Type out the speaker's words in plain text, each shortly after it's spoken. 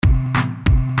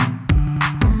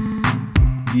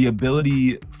the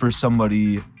ability for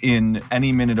somebody in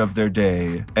any minute of their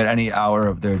day, at any hour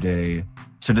of their day,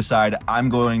 to decide I'm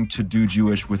going to do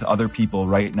Jewish with other people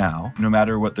right now, no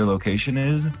matter what their location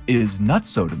is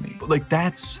nutso to me. Like,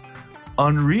 that's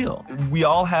unreal. We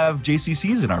all have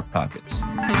JCCs in our pockets.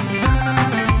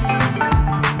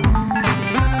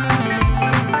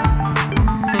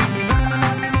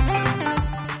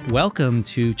 Welcome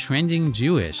to Trending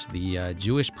Jewish, the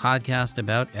Jewish podcast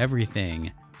about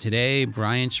everything. Today,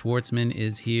 Brian Schwartzman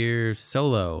is here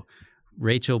solo.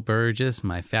 Rachel Burgess,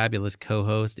 my fabulous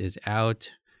co-host, is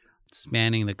out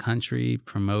spanning the country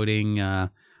promoting on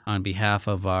behalf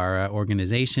of our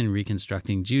organization,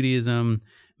 Reconstructing Judaism,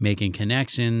 making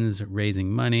connections,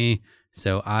 raising money.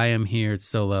 So I am here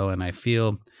solo, and I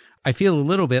feel a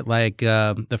little bit like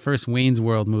the first Wayne's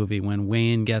World movie when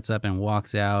Wayne gets up and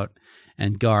walks out,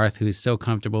 and Garth, who's so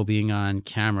comfortable being on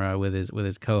camera with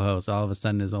his co-host, all of a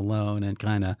sudden is alone and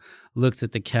kind of looks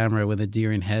at the camera with a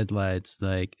deer in headlights,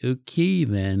 like, okay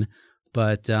then.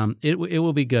 But it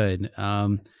will be good.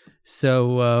 Hi,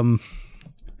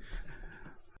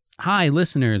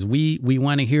 listeners. We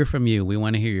want to hear from you. We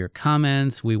want to hear your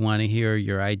comments. We want to hear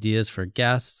your ideas for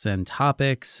guests and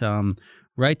topics.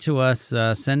 Write to us.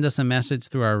 Send us a message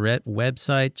through our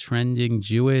website,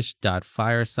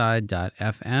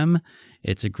 trendingjewish.fireside.fm.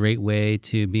 It's a great way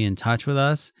to be in touch with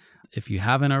us. If you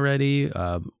haven't already,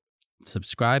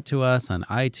 subscribe to us on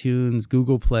iTunes,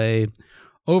 Google Play,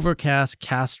 Overcast,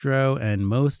 Castro, and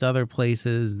most other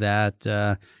places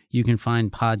that you can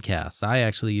find podcasts. I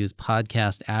actually use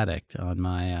Podcast Addict on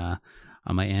my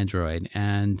Android,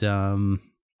 and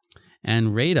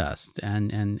rate us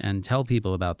and tell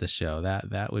people about the show.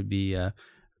 That would be a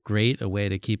way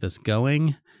to keep us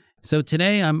going. So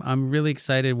today I'm really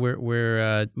excited.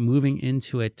 We're moving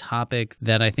into a topic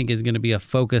that I think is going to be a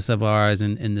focus of ours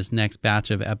in this next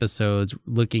batch of episodes,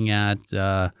 looking at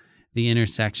the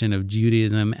intersection of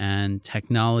Judaism and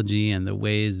technology and the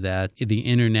ways that the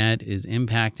internet is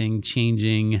impacting,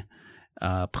 changing,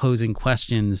 posing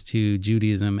questions to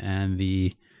Judaism and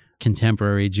the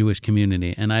contemporary Jewish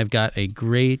community. And I've got a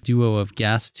great duo of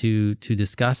guests to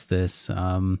discuss this.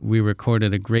 We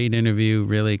recorded a great interview,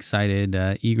 really excited,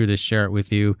 eager to share it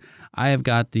with you. I have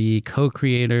got the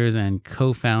co-creators and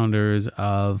co-founders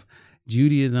of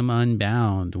Judaism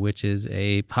Unbound, which is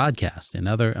a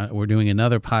podcast. We're doing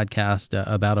another podcast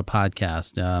about a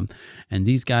podcast. And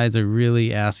these guys are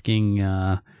really asking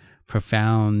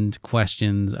profound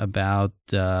questions about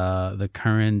the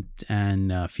current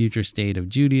and future state of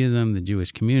Judaism, the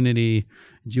Jewish community,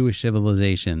 Jewish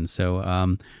civilization.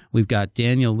 So we've got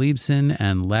Daniel Liebson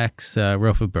and Lex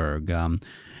Rothenberg.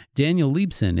 Daniel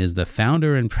Liebson is the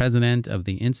founder and president of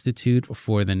the Institute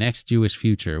for the Next Jewish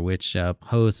Future, which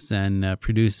hosts and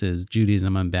produces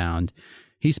Judaism Unbound.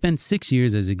 He spent 6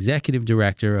 years as executive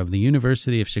director of the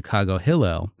University of Chicago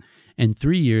Hillel, and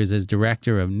 3 years as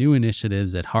Director of New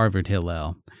Initiatives at Harvard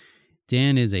Hillel.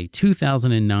 Dan is a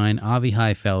 2009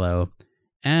 Avihai Fellow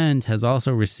and has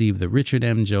also received the Richard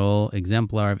M. Joel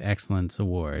Exemplar of Excellence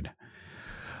Award.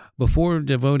 Before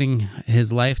devoting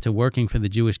his life to working for the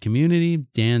Jewish community,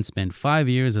 Dan spent 5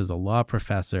 years as a law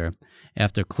professor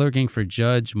after clerking for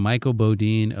Judge Michael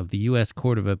Bodine of the U.S.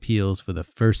 Court of Appeals for the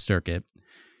First Circuit.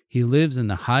 He lives in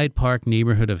the Hyde Park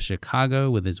neighborhood of Chicago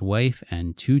with his wife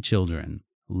and 2 children.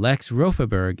 Lex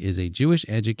Rothenberg is a Jewish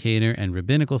educator and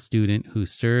rabbinical student who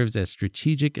serves as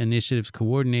Strategic Initiatives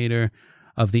Coordinator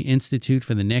of the Institute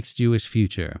for the Next Jewish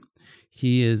Future.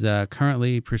 He is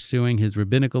currently pursuing his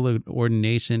rabbinical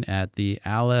ordination at the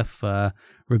Aleph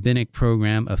Rabbinic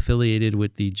Program affiliated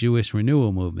with the Jewish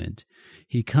Renewal Movement.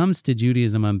 He comes to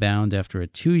Judaism Unbound after a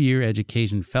 2-year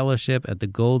education fellowship at the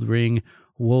Goldring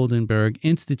Woldenberg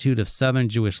Institute of Southern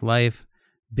Jewish Life,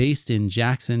 based in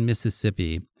Jackson,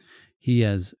 Mississippi. He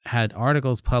has had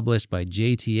articles published by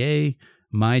JTA,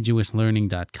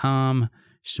 MyJewishLearning.com,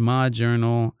 Shema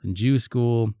Journal, Jew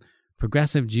School,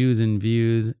 Progressive Jews and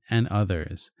Views, and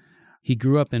others. He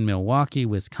grew up in Milwaukee,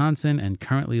 Wisconsin, and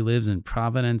currently lives in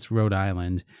Providence, Rhode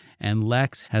Island. And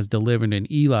Lex has delivered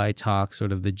an Eli Talk,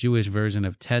 sort of the Jewish version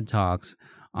of TED Talks,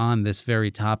 on this very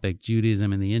topic,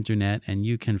 Judaism and the Internet. And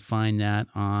you can find that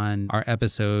on our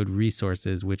episode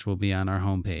resources, which will be on our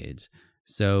homepage.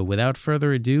 So without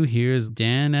further ado, here's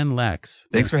Dan and Lex.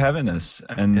 Thanks for having us.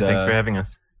 And thanks for having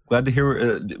us. Glad to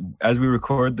hear, as we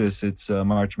record this, it's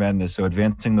March Madness, so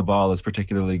advancing the ball is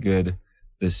particularly good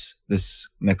this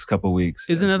next couple weeks.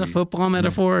 Isn't that a football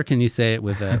metaphor, or can you say it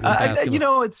with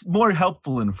basketball? It's more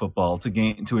helpful in football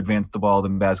to advance the ball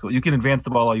than basketball. You can advance the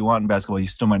ball all you want in basketball, you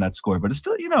still might not score, but it's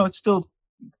still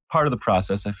part of the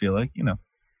process, I feel like,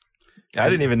 I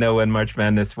didn't even know when March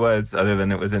Madness was, other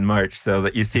than it was in March. So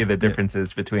that you see the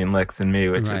differences between Lex and me,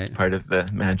 which is part of the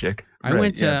magic. I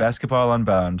went to Basketball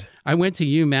Unbound. I went to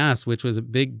UMass, which was a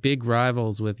big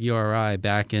rivals with URI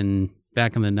back in the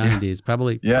 90s.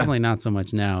 Probably not so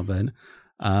much now, but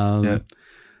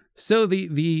so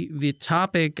the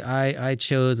topic I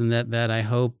chose, and that I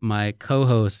hope my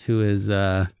co-host, who is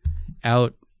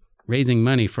out raising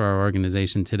money for our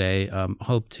organization today,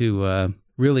 hope to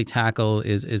really tackle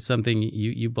is something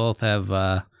you both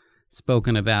have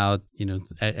spoken about,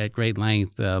 at great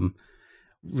length,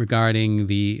 regarding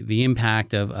the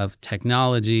impact of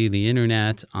technology, the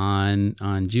internet on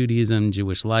Judaism,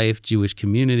 Jewish life, Jewish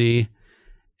community,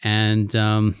 and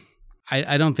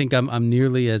I don't think I'm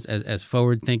nearly as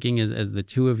forward thinking as the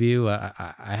two of you.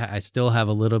 I still have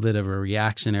a little bit of a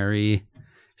reactionary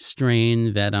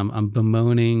strain that I'm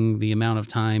bemoaning the amount of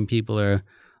time people are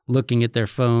looking at their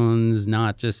phones,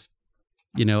 not just,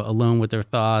 alone with their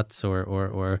thoughts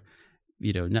or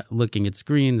not looking at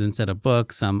screens instead of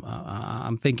books.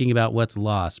 I'm thinking about what's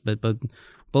lost, but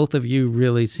both of you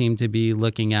really seem to be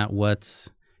looking at what's,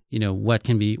 what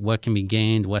can be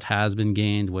gained, what has been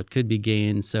gained, what could be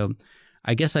gained. So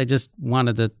I guess I just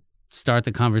wanted to start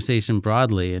the conversation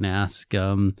broadly and ask,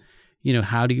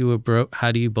 how do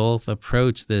you both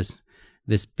approach this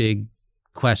big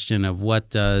question of what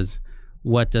does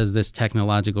this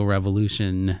technological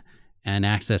revolution and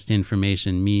access to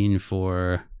information mean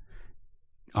for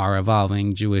our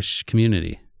evolving Jewish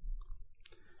community?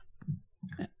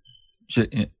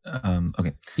 Okay.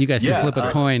 You guys can flip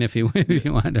a coin if you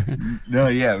want. No,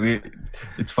 yeah,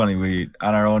 it's funny.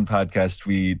 On our own podcast,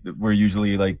 we're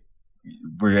usually like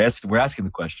we're asking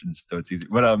the questions, so it's easy.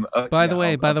 But by the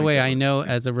way, I know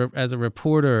as a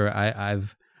reporter,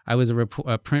 I was a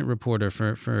print reporter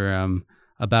for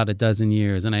about a dozen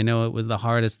years, and I know it was the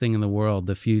hardest thing in the world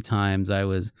the few times I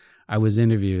was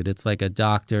interviewed. It's like a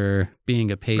doctor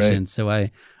being a patient. Right. So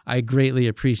I greatly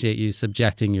appreciate you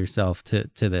subjecting yourself to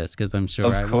this, because I'm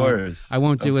sure I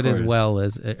won't do it as well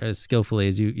as skillfully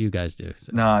as you guys do.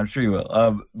 So. No, I'm sure you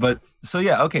will. But so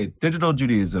yeah, okay. Digital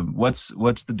Judaism. What's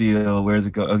the deal? Where does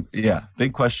it go? Yeah,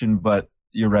 big question. But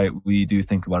you're right. We do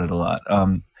think about it a lot.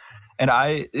 And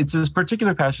it's this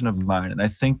particular passion of mine, and I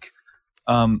think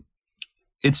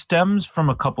it stems from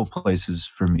a couple places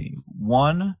for me.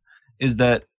 One is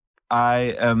that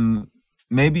I am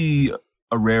maybe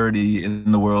a rarity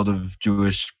in the world of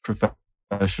Jewish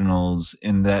professionals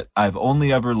in that I've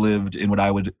only ever lived in what I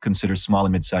would consider small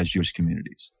and mid-sized Jewish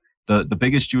communities. The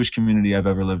biggest Jewish community I've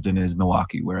ever lived in is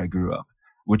Milwaukee, where I grew up,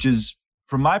 which is,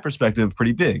 from my perspective,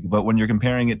 pretty big. But when you're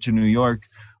comparing it to New York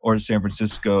or San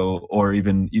Francisco or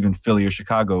even Philly or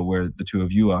Chicago, where the two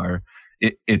of you are,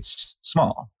 it's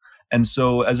small. And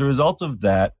so as a result of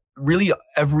that, really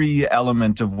every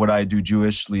element of what I do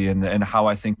Jewishly and how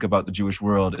I think about the Jewish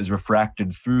world is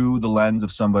refracted through the lens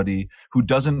of somebody who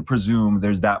doesn't presume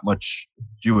there's that much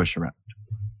Jewish around.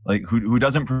 Like who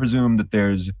doesn't presume that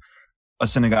there's a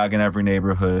synagogue in every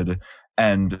neighborhood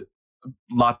and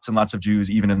lots and lots of Jews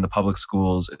even in the public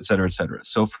schools, et cetera, et cetera.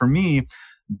 So for me,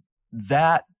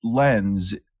 that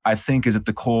lens, I think, is at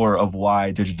the core of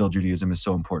why digital Judaism is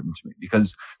so important to me,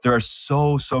 because there are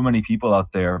so many people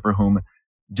out there for whom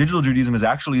digital Judaism is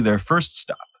actually their first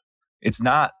stop. It's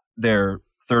not their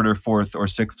third or fourth or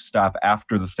sixth stop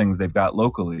after the things they've got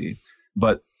locally,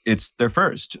 but it's their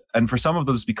first. And for some of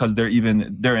those, because they're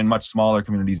in much smaller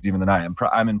communities even than I am.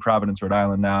 I'm in Providence, Rhode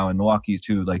Island now, and Milwaukee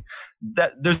too. Like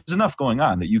that, there's enough going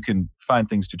on that you can find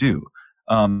things to do.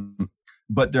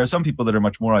 But there are some people that are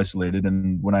much more isolated.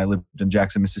 And when I lived in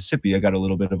Jackson, Mississippi, I got a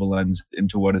little bit of a lens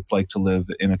into what it's like to live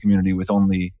in a community with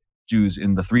only Jews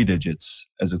in the 3 digits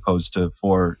as opposed to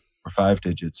 4 or 5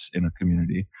 digits in a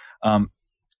community. And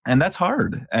that's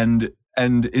hard. And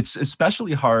it's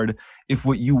especially hard if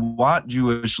what you want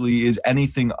Jewishly is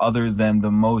anything other than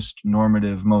the most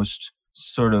normative, most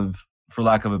sort of, for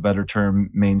lack of a better term,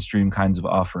 mainstream kinds of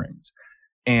offerings.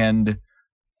 And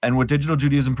what digital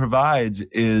Judaism provides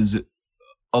is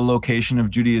a location of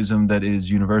Judaism that is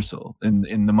universal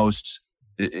in the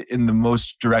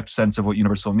most direct sense of what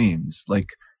universal means. Like,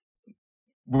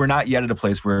 we're not yet at a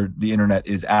place where the internet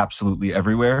is absolutely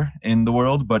everywhere in the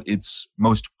world, but it's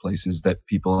most places that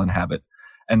people inhabit.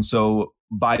 And so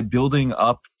by building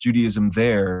up Judaism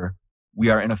there, we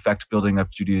are in effect building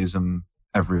up Judaism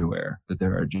everywhere that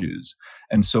there are Jews.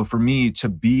 And so for me to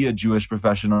be a Jewish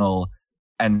professional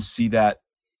and see that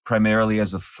primarily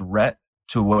as a threat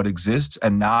to what exists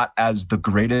and not as the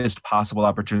greatest possible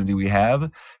opportunity we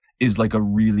have is like a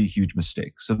really huge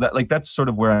mistake. So that's sort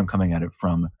of where I'm coming at it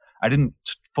from. I didn't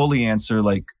fully answer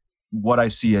like what I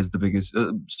see as the biggest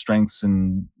strengths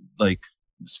and like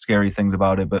scary things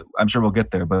about it, but I'm sure we'll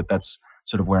get there. But that's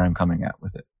sort of where I'm coming at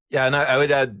with it. Yeah, and I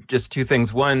would add just two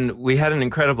things. One, we had an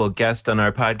incredible guest on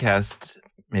our podcast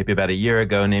maybe about a year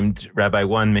ago named Rabbi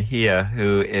Juan Mejia,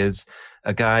 who is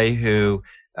a guy who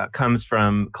comes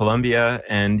from Colombia,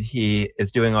 and he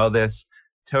is doing all this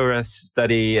Torah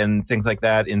study and things like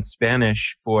that in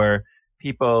Spanish for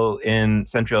people in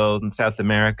Central and South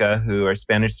America who are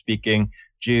Spanish-speaking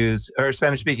Jews or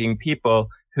Spanish-speaking people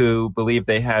who believe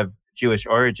they have Jewish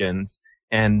origins,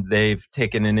 and they've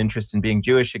taken an interest in being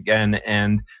Jewish again,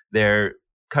 and they're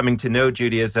coming to know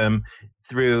Judaism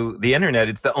through the internet.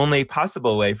 It's the only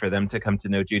possible way for them to come to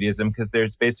know Judaism because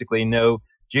there's basically no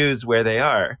Jews where they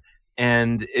are.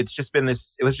 And it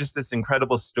was just this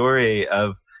incredible story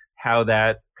of how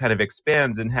that kind of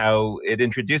expands and how it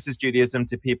introduces Judaism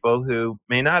to people who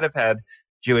may not have had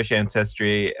Jewish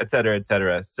ancestry, et cetera, et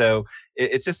cetera. So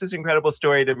it's just this incredible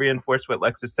story to reinforce what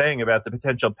Lex is saying about the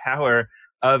potential power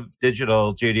of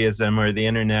digital Judaism or the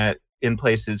internet in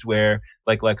places where,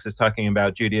 like Lex is talking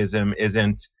about, Judaism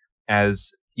isn't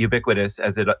as ubiquitous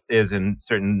as it is in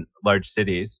certain large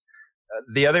cities.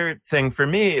 The other thing for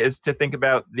me is to think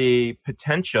about the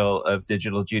potential of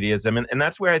digital Judaism. And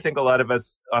that's where I think a lot of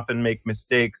us often make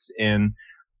mistakes in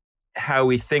how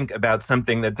we think about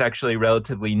something that's actually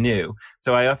relatively new.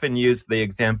 So I often use the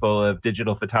example of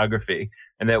digital photography,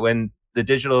 and that when the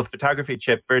digital photography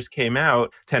chip first came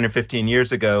out 10 or 15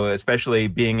 years ago, especially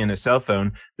being in a cell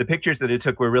phone, the pictures that it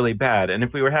took were really bad. And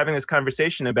if we were having this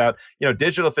conversation about,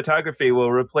 digital photography will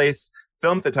replace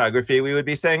film photography, we would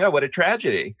be saying, oh, what a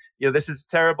tragedy. This is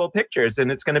terrible pictures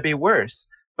and it's going to be worse.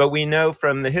 But we know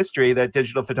from the history that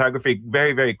digital photography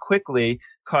very, very quickly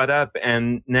caught up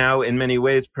and now in many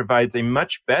ways provides a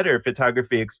much better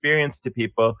photography experience to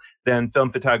people than film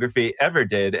photography ever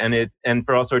did. And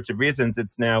for all sorts of reasons,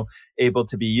 it's now able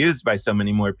to be used by so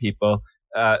many more people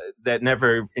that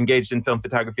never engaged in film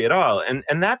photography at all.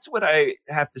 And that's what I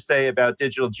have to say about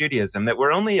digital Judaism, that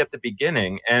we're only at the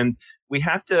beginning and we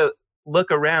have to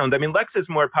look around. I mean, Lex is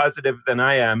more positive than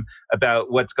I am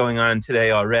about what's going on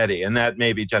today already. And that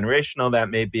may be generational.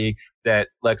 That may be that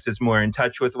Lex is more in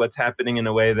touch with what's happening in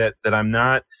a way that I'm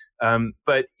not.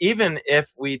 But even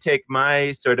if we take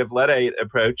my sort of Luddite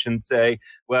approach and say,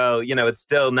 well, it's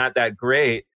still not that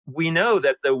great, we know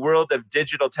that the world of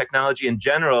digital technology in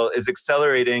general is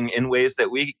accelerating in ways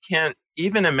that we can't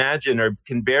even imagine or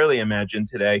can barely imagine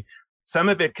today. Some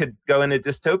of it could go in a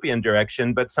dystopian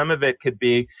direction, but some of it could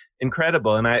be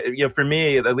incredible. And for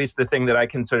me, at least the thing that I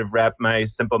can sort of wrap my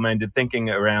simple-minded thinking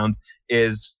around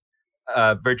is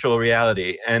virtual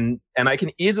reality. And I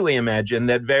can easily imagine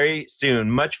that very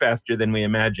soon, much faster than we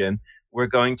imagine, we're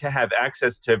going to have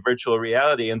access to virtual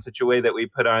reality in such a way that we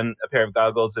put on a pair of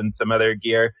goggles and some other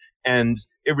gear, and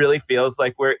it really feels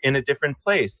like we're in a different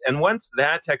place. And once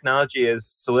that technology is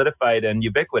solidified and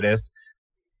ubiquitous,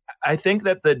 I think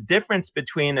that the difference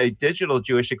between a digital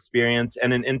Jewish experience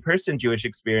and an in-person Jewish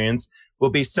experience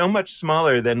will be so much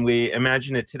smaller than we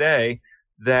imagine it today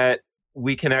that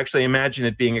we can actually imagine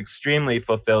it being extremely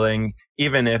fulfilling,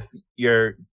 even if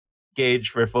your gauge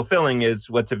for fulfilling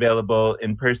is what's available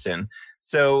in person.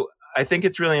 So I think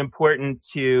it's really important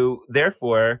to,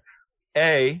 therefore,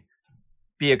 A,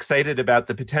 be excited about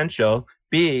the potential,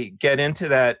 B, get into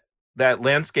that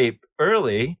landscape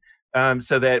early,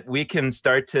 so that we can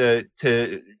start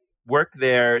to work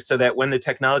there so that when the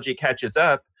technology catches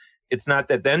up, it's not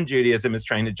that then Judaism is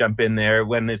trying to jump in there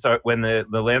when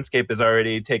the landscape is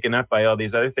already taken up by all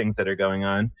these other things that are going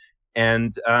on.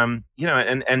 And,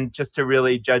 and just to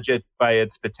really judge it by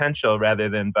its potential rather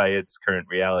than by its current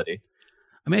reality.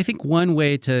 I mean, I think one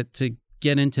way to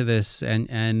get into this,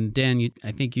 and Dan,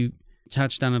 I think you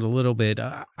touched on it a little bit.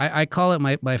 I call it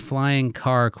my flying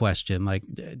car question. Like,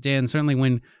 Dan, certainly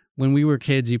when we were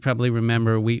kids, you probably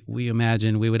remember we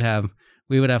imagined we would have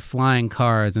flying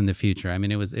cars in the future. I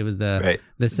mean, it was the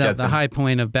high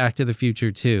point of Back to the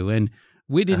Future 2, and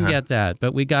we didn't get that,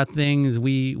 but we got things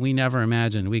we never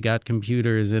imagined. We got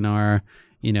computers in our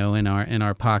in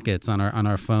our pockets on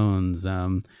our phones.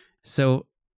 So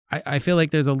I feel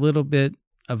like there's a little bit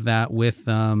of that with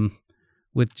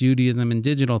Judaism and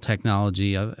digital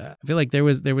technology. I feel like there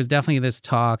was definitely this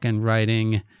talk and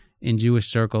writing in Jewish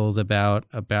circles about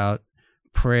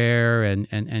prayer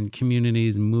and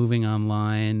communities moving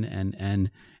online, and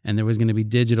there was going to be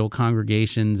digital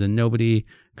congregations, and nobody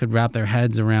could wrap their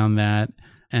heads around that,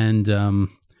 and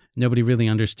nobody really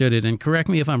understood it. And correct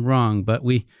me if I'm wrong, but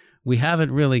we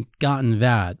haven't really gotten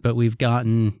that, but we've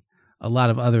gotten a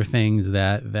lot of other things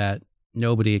that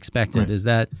nobody expected. Right.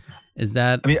 Is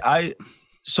that? I mean,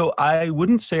 I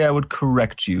wouldn't say I would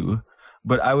correct you,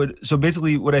 but I would. So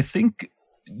basically, what I think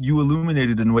you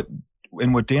illuminated and what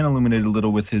and what Dan illuminated a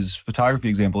little with his photography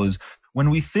example is when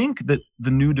we think that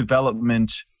the new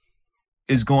development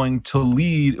is going to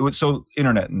lead, so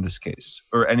internet in this case,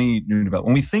 or any new development,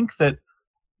 when we think that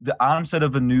the onset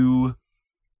of a new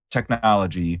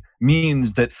technology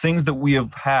means that things that we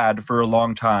have had for a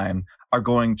long time are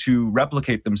going to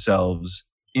replicate themselves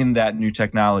in that new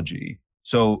technology.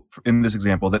 So in this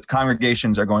example, that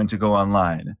congregations are going to go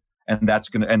online,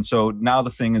 and so now the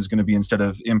thing is going to be, instead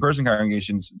of in-person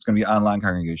congregations, it's going to be online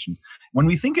congregations. When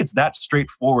we think it's that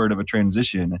straightforward of a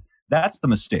transition, that's the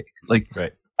mistake. Like,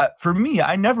 right. For me,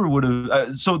 I never would have.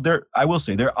 I will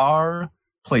say there are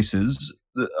places,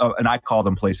 and I call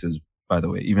them places, by the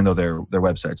way, even though they're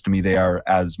websites. To me, they are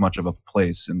as much of a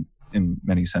place in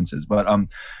many senses. But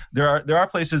there are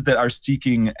places that are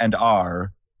seeking and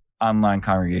are online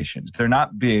congregations. They're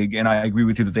not big, and I agree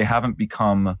with you that they haven't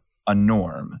become a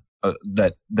norm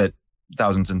that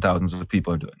thousands and thousands of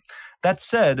people are doing. That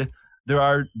said, there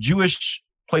are Jewish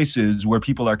places where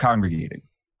people are congregating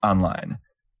online,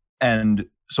 and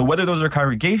so whether those are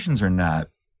congregations or not,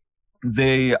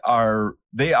 they are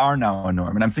now a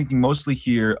norm. And I'm thinking mostly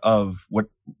here of what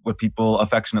people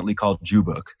affectionately call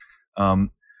Jewbook,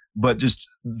 but just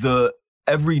the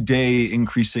everyday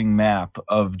increasing map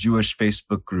of Jewish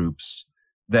Facebook groups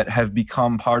that have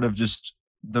become part of just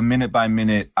the minute by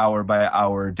minute, hour by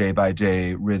hour, day by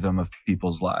day rhythm of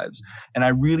people's lives. And I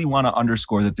really want to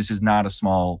underscore that this is not a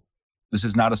small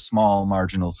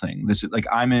marginal thing. This is like,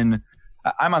 I'm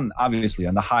obviously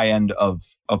on the high end of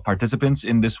participants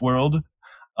in this world.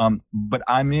 But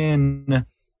I'm in,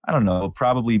 I don't know,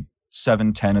 probably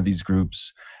 7-10 of these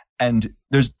groups. And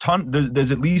there's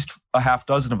at least a half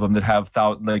dozen of them that have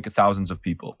thousands of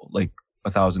people, like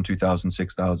 1,000, 2,000,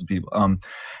 6,000 people.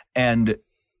 And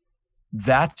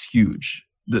that's huge.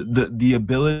 The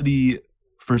ability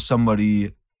for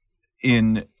somebody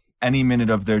in any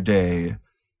minute of their day,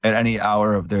 at any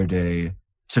hour of their day,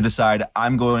 to decide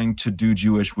I'm going to do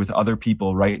Jewish with other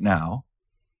people right now,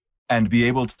 and be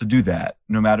able to do that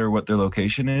no matter what their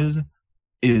location is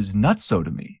nutso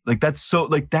to me.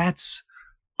 That's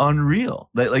unreal.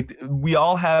 Like we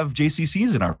all have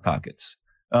JCCs in our pockets.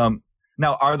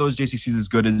 Now, are those JCCs as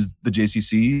good as the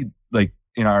JCC like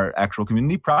in our actual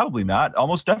community? Probably not.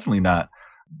 Almost definitely not.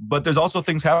 But there's also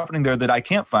things happening there that I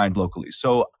can't find locally.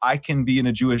 So I can be in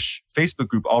a Jewish Facebook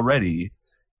group already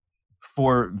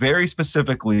for very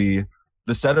specifically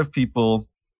the set of people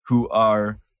who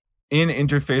are in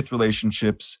interfaith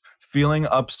relationships, feeling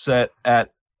upset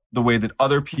at the way that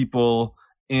other people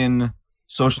in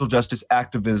social justice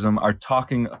activism are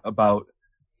talking about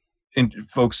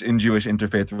folks in Jewish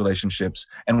interfaith relationships,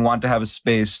 and want to have a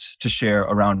space to share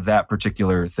around that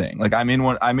particular thing. Like I'm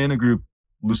in a group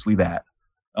loosely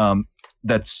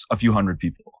that's a few hundred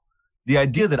people. The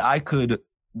idea that I could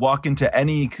walk into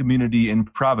any community in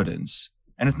Providence,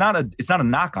 and it's not a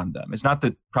knock on them. It's not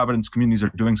that Providence communities are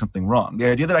doing something wrong. The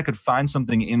idea that I could find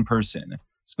something in person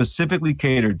specifically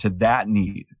catered to that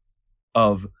need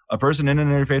of a person in an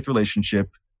interfaith relationship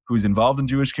who's involved in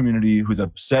Jewish community, who's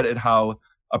upset at how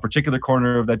a particular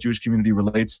corner of that Jewish community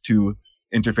relates to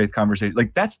interfaith conversation.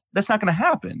 Like that's not going to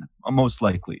happen, most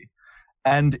likely.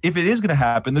 And if it is going to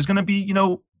happen, there's going to be,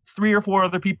 3 or 4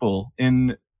 other people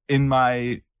in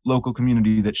my local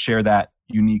community that share that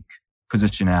unique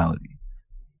positionality.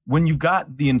 When you've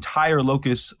got the entire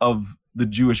locus of the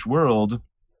Jewish world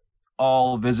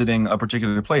all visiting a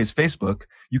particular place, Facebook,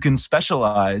 you can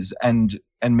specialize and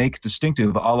make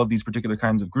distinctive all of these particular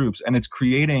kinds of groups. And it's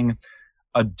creating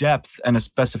a depth and a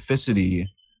specificity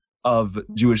of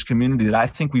Jewish community that I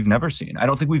think we've never seen. I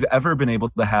don't think we've ever been able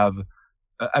to have,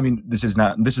 this is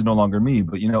no longer me,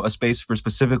 but, a space for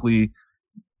specifically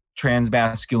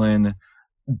transmasculine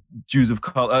Jews of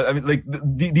color.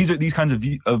 These kinds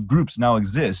of groups now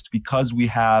exist because we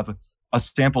have a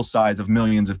sample size of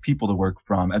millions of people to work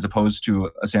from, as opposed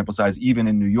to a sample size, even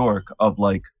in New York, of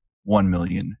like 1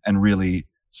 million, and really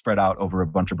spread out over a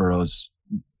bunch of boroughs,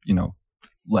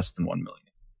 less than 1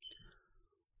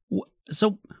 million.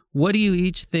 So what do you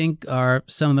each think are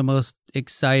some of the most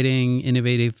exciting,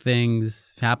 innovative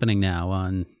things happening now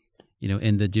on,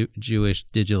 in the Jewish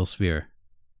digital sphere?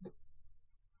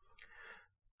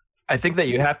 I think that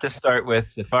you have to start with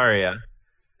Sefaria.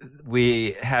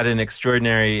 We had an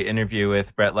extraordinary interview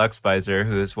with Brett Luxbizer,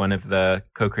 who is one of the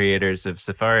co-creators of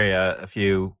Sefaria, a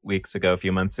few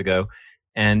months ago.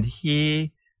 And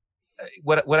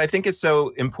what I think is so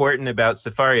important about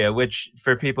Sefaria, which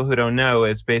for people who don't know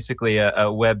is basically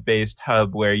a web-based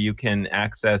hub where you can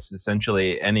access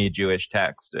essentially any Jewish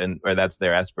text, or that's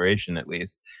their aspiration at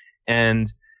least.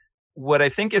 And what I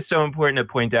think is so important to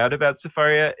point out about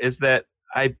Sefaria is that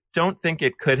I don't think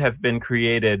it could have been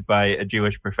created by a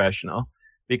Jewish professional,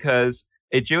 because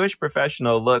a Jewish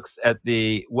professional looks at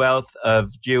the wealth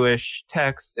of Jewish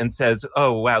texts and says,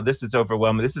 "Oh, wow, this is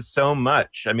overwhelming. This is so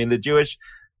much." I mean, the Jewish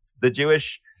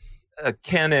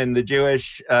canon, the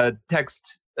Jewish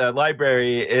text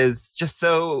library is just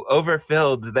so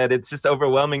overfilled that it's just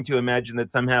overwhelming to imagine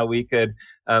that somehow we could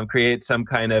create some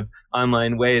kind of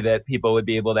online way that people would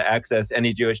be able to access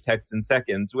any Jewish text in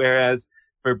seconds. Whereas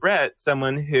for Brett,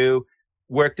 someone who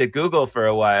worked at Google for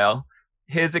a while,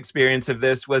 his experience of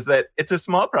this was that it's a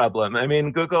small problem. I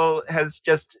mean, Google has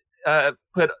just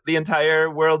put the entire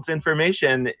world's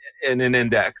information in an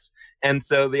index. And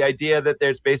so the idea that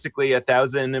there's basically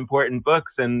 1,000 important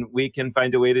books and we can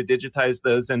find a way to digitize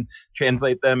those and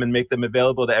translate them and make them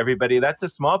available to everybody, that's a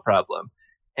small problem.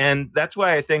 And that's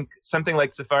why I think something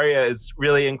like Sefaria is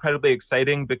really incredibly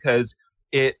exciting, because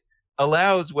it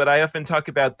allows what I often talk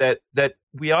about, that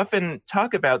we often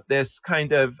talk about this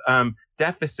kind of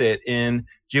deficit in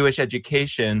Jewish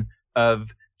education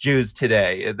of Jews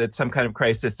today, that's some kind of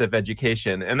crisis of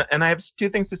education. And I have two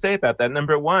things to say about that.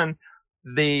 Number one,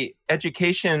 the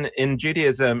education in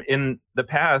Judaism in the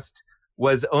past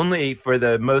was only for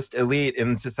the most elite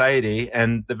in society,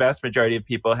 and the vast majority of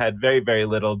people had very, very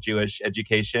little Jewish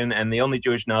education, and the only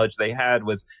Jewish knowledge they had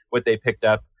was what they picked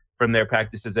up from their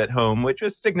practices at home, which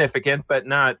was significant, but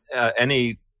not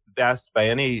any vast by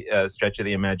any stretch of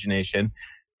the imagination.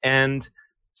 And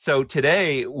so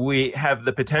today we have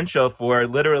the potential for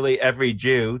literally every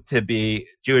Jew to be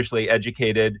Jewishly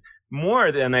educated,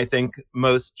 more than I think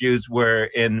most Jews were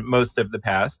in most of the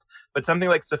past. But something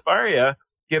like Sefaria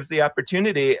gives the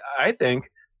opportunity, I think,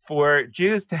 for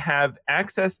Jews to have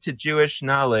access to Jewish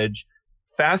knowledge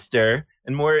faster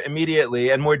and more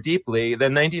immediately and more deeply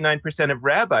than 99% of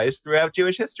rabbis throughout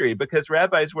Jewish history, because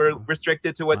rabbis were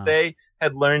restricted to what they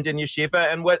had learned in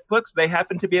yeshiva and what books they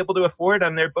happened to be able to afford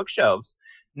on their bookshelves.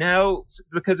 Now,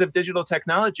 because of digital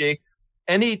technology,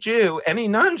 any Jew, any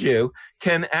non-Jew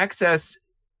can access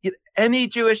any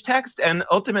Jewish text, and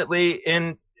ultimately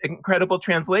in incredible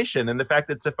translation. And the fact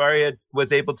that Sefaria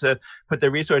was able to put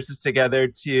the resources together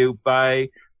to buy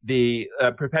the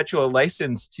perpetual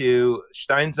license to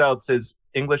Steinsaltz's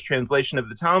English translation of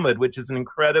the Talmud, which is an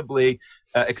incredibly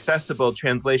accessible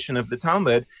translation of the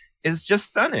Talmud, is just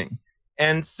stunning.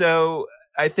 And so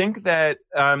I think that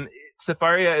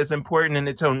Sefaria is important in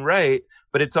its own right,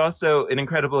 but it's also an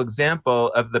incredible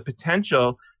example of the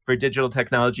potential for digital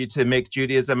technology to make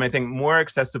Judaism, I think, more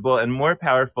accessible and more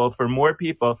powerful for more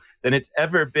people than it's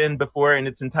ever been before in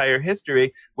its entire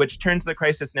history, which turns the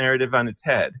crisis narrative on its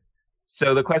head.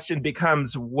 So the question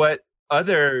becomes, what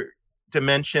other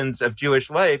dimensions of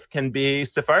Jewish life can be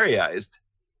Sefariized?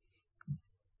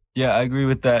 Yeah, I agree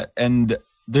with that. And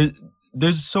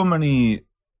there's so many.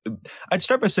 I'd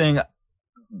start by saying,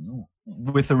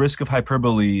 with the risk of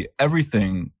hyperbole,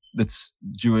 everything that's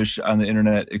Jewish on the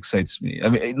internet excites me. I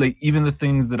mean, like, even the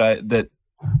things that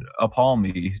appall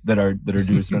me that are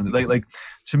Jewish. like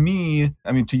to me,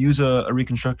 I mean, to use a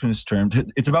Reconstructionist term,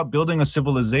 it's about building a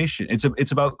civilization.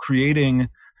 It's about creating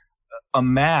a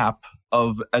map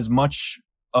of as much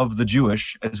of the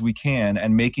Jewish as we can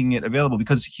and making it available.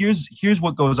 Because here's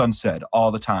what goes unsaid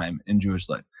all the time in Jewish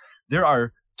life. There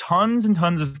are tons and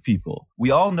tons of people,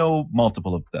 we all know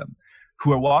multiple of them,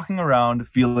 who are walking around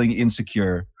feeling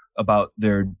insecure about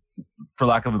their, for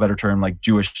lack of a better term, like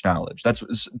Jewish knowledge. That's,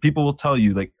 people will tell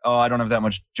you, like, oh, I don't have that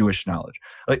much Jewish knowledge.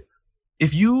 Like,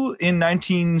 if you in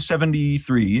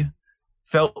 1973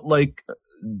 felt like,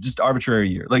 just arbitrary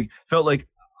year, like felt like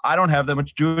I don't have that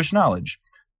much Jewish knowledge,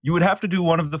 you would have to do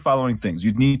one of the following things.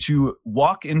 You'd need to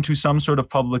walk into some sort of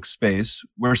public space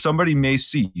where somebody may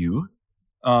see you,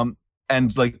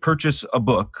 and like purchase a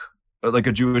book, like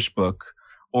a Jewish book,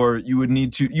 or you would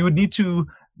need to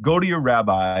go to your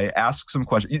rabbi, ask some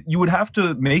questions. You would have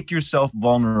to make yourself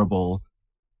vulnerable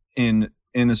in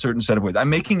a certain set of ways. I'm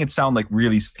making it sound like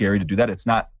really scary to do that. It's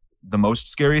not the most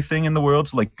scary thing in the world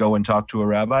to like go and talk to a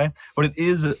rabbi, but it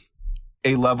is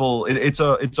a level. It's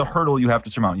a hurdle you have to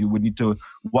surmount. You would need to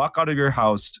walk out of your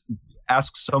house,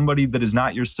 ask somebody that is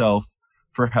not yourself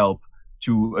for help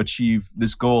to achieve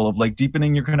this goal of like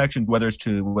deepening your connection, whether it's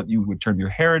to what you would term your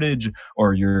heritage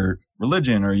or your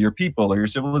religion or your people or your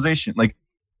civilization. Like,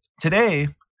 today,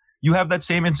 you have that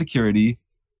same insecurity.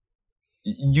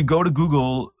 You go to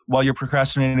Google while you're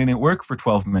procrastinating at work for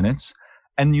 12 minutes,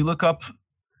 and you look up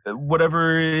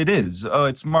whatever it is. Oh,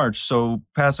 it's March, so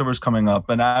Passover's coming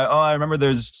up. And I remember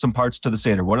there's some parts to the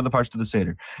Seder. What are the parts to the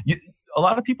Seder? A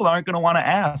lot of people aren't going to want to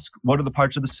ask, what are the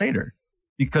parts of the Seder?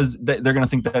 Because they're going to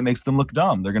think that makes them look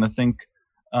dumb. They're going to think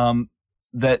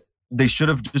that they should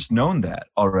have just known that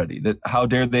already. That how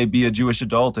dare they be a Jewish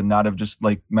adult and not have just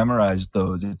like memorized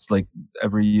those? It's like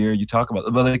every year you talk about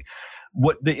it. But like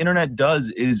what the internet does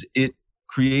is it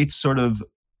creates sort of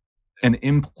an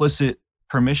implicit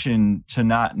permission to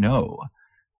not know,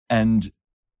 and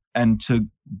to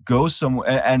go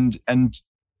somewhere and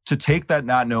to take that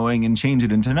not knowing and change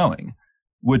it into knowing,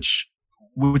 which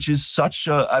is such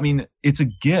a, I mean, it's a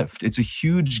gift. It's a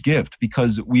huge gift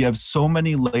because we have so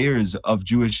many layers of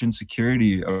Jewish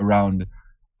insecurity around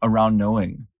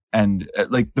knowing. And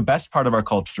like the best part of our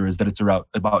culture is that it's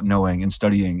about knowing and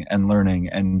studying and learning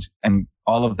and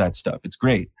all of that stuff. It's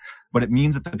great. But it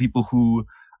means that the people who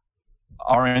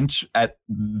aren't at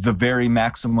the very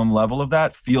maximum level of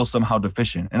that feel somehow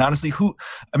deficient. And honestly,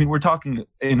 we're talking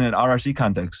in an RRC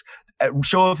context.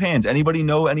 Show of hands, anybody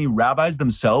know any rabbis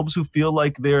themselves who feel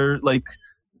like they're like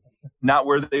not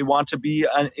where they want to be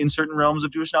in certain realms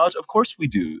of Jewish knowledge? Of course we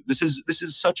do. This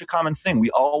is such a common thing. We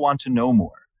all want to know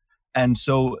more. And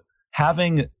so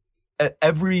having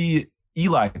every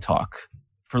Eli talk,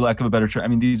 for lack of a better term, I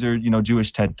mean, these are,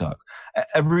 Jewish TED Talks.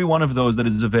 Every one of those that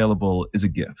is available is a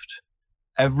gift.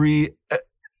 Every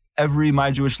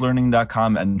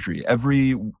myjewishlearning.com entry,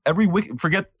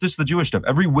 forget just the Jewish stuff,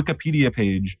 every Wikipedia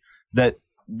page that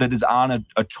is on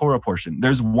a Torah portion.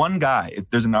 There's one guy,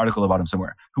 there's an article about him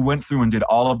somewhere, who went through and did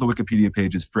all of the Wikipedia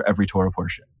pages for every Torah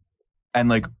portion. And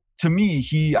like, to me,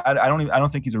 I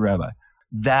don't think he's a rabbi.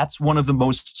 That's one of the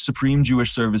most supreme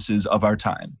Jewish services of our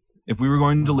time. If we were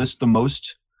going to list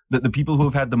the people who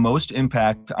have had the most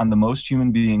impact on the most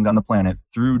human beings on the planet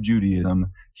through Judaism,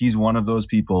 he's one of those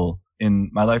people in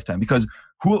my lifetime. Because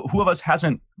who of us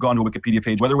hasn't gone to a Wikipedia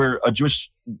page, whether we're a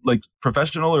Jewish like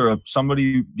professional or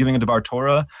somebody giving a Devar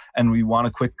Torah and we want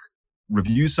to quick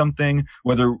review something,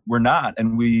 whether we're not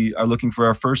and we are looking for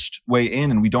our first way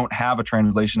in and we don't have a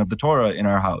translation of the Torah in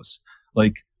our house,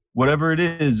 like whatever it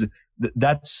is,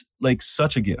 that's like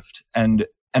such a gift. And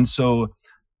so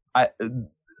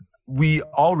we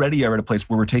already are at a place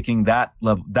where we're taking that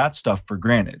stuff for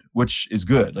granted, which is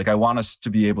good. Like I want us to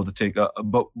be able to take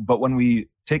but when we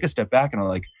take a step back and are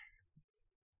like,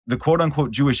 the quote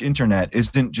unquote Jewish internet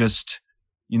isn't just,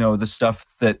 the stuff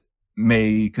that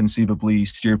may conceivably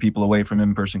steer people away from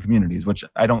in-person communities, which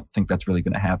I don't think that's really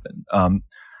going to happen.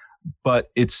 But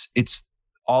it's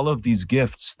all of these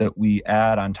gifts that we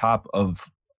add on top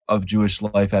of Jewish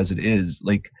life as it is.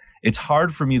 Like, it's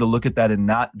hard for me to look at that and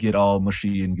not get all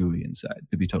mushy and gooey inside,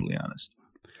 to be totally honest.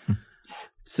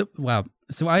 So, wow.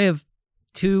 So I have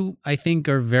two, I think,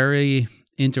 are very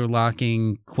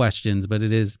interlocking questions, but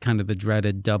it is kind of the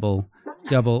dreaded double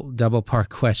part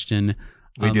question.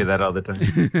 We do that all the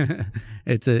time.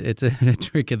 It's a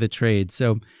trick of the trade.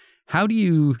 So how do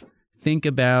you think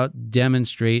about,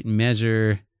 demonstrate,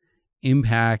 measure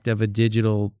impact of a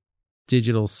digital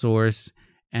source,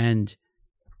 and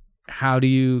how do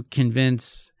you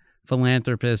convince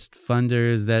philanthropists,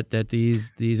 funders that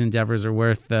these endeavors are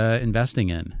worth investing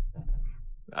in?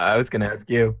 I was going to ask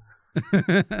you.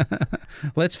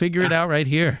 Let's figure it out right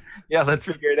here. Yeah, let's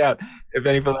figure it out. If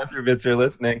any philanthropists are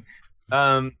listening,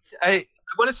 I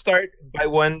want to start by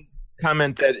one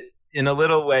comment that, in a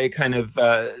little way, kind of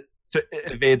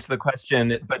evades the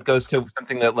question, but goes to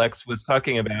something that Lex was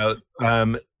talking about,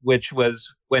 which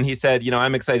was when he said,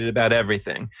 I'm excited about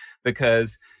everything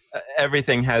because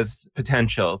everything has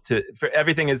potential for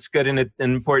everything is good and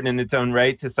important in its own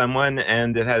right to someone,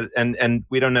 and it has, and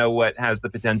we don't know what has the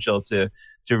potential to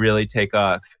really take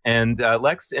off. And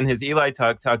Lex in his Eli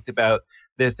talk talked about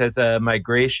this as a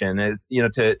migration, as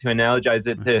to analogize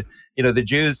it to the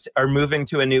Jews are moving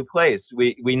to a new place.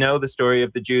 We know the story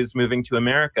of the Jews moving to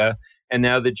America, and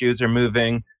now the Jews are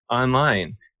moving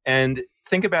online. And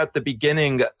think about the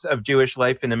beginning of Jewish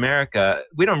life in America.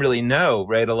 We don't really know,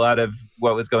 right, a lot of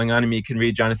what was going on. I mean, you can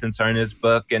read Jonathan Sarna's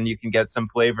book and you can get some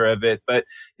flavor of it. But,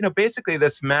 basically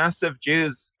this mass of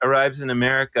Jews arrives in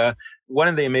America. One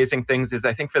of the amazing things is,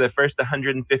 I think for the first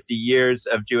 150 years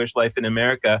of Jewish life in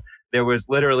America, there was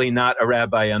literally not a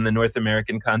rabbi on the North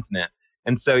American continent.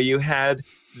 And so you had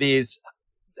these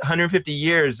 150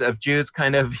 years of Jews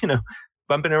kind of,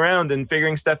 bumping around and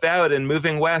figuring stuff out and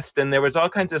moving west. And there was all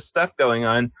kinds of stuff going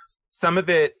on. Some of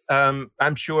it,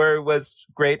 I'm sure, was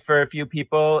great for a few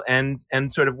people and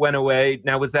sort of went away.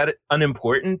 Now, was that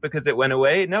unimportant because it went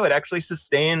away? No, it actually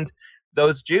sustained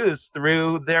those Jews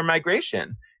through their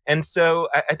migration. And so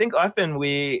I think often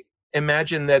we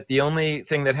imagine that the only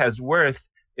thing that has worth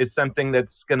is something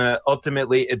that's going to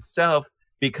ultimately itself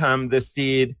become the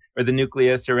seed or the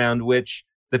nucleus around which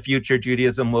the future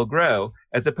Judaism will grow,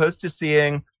 as opposed to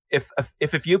seeing if a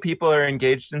few people are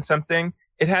engaged in something,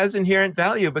 it has inherent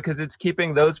value because it's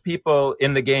keeping those people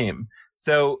in the game.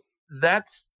 So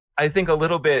that's, I think, a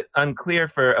little bit unclear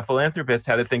for a philanthropist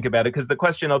how to think about it, because the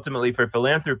question ultimately for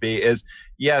philanthropy is,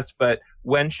 yes, but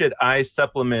when should I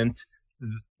supplement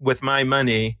with my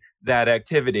money that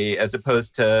activity, as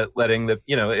opposed to letting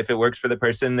if it works for the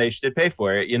person, they should pay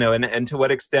for it, and to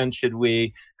what extent should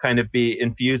we kind of be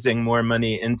infusing more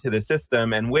money into the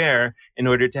system, and where, in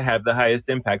order to have the highest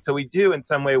impact. So we do in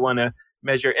some way want to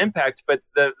measure impact, but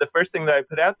the first thing that I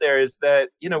put out there is that,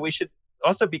 we should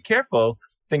also be careful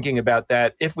thinking about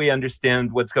that if we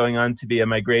understand what's going on to be a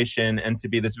migration and to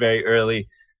be this very early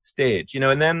stage,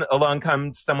 and then along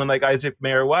comes someone like Isaac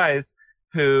Mayer Wise,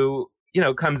 who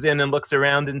comes in and looks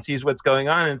around and sees what's going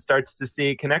on and starts to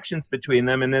see connections between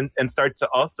them, and starts to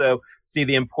also see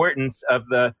the importance of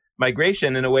the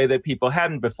migration in a way that people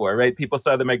hadn't before, right? People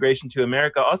saw the migration to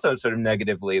America also sort of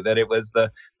negatively, that it was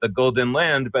the golden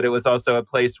land, but it was also a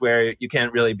place where you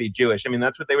can't really be Jewish. I mean,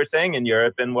 that's what they were saying in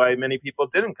Europe and why many people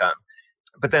didn't come.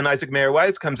 But then Isaac Mayer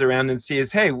Wise comes around and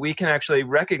sees, hey, we can actually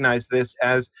recognize this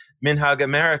as Minhag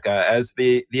America, as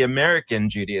the American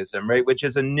Judaism, right? Which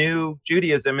is a new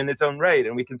Judaism in its own right.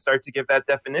 And we can start to give that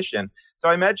definition. So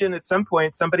I imagine at some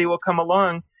point somebody will come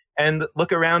along and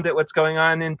look around at what's going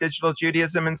on in digital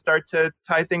Judaism and start to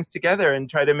tie things together and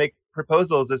try to make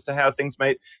proposals as to how things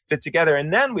might fit together.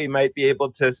 And then we might be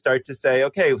able to start to say,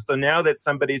 okay, so now that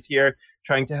somebody's here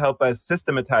trying to help us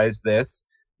systematize this,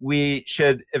 we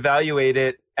should evaluate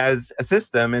it as a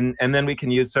system, and then we can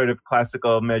use sort of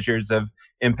classical measures of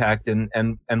impact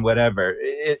and whatever.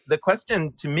 The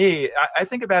question to me, I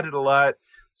think about it a lot,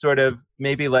 sort of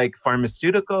maybe like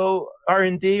pharmaceutical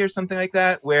R&D or something like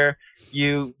that, where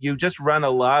you just run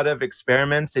a lot of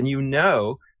experiments, and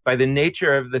by the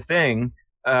nature of the thing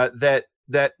that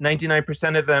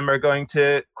 99% of them are going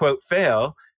to, quote,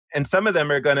 fail, and some of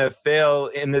them are going to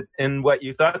fail in what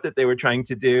you thought that they were trying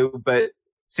to do, but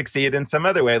succeed in some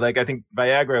other way. Like, I think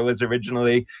Viagra was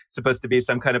originally supposed to be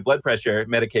some kind of blood pressure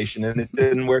medication, and it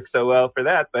didn't work so well for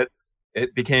that, but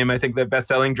it became, I think, the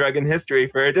best-selling drug in history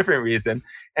for a different reason.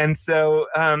 And so,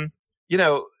 I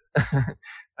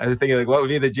was thinking, like, what would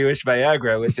be the Jewish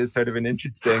Viagra, which is sort of an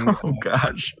interesting... Oh,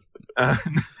 gosh.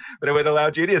 But it would allow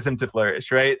Judaism to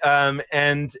flourish, right?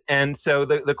 And so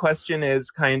the question is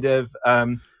kind of...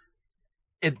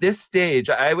 at this stage,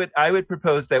 I would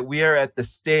propose that we are at the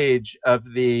stage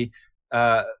of the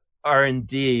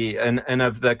R&D and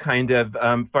of the kind of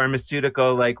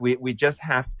pharmaceutical, like we just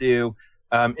have to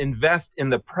invest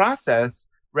in the process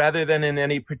rather than in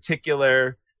any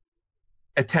particular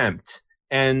attempt.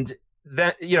 And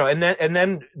that,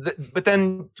 but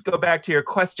then to go back to your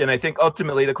question, I think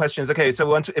ultimately the question is, okay,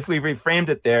 so if we reframed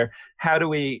it there, how do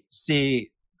we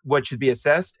see what should be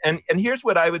assessed? And here's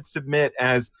what I would submit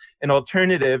as an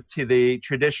alternative to the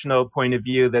traditional point of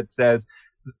view that says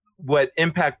what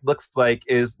impact looks like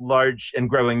is large and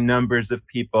growing numbers of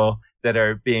people that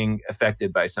are being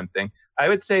affected by something. I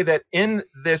would say that in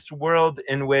this world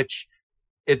in which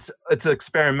it's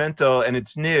experimental and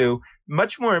it's new,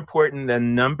 much more important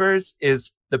than numbers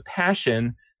is the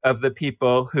passion of the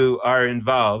people who are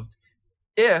involved.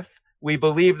 If we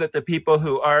believe that the people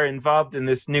who are involved in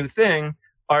this new thing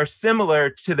are similar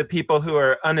to the people who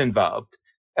are uninvolved,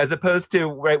 as opposed to,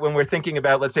 right, when we're thinking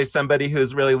about, let's say, somebody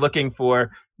who's really looking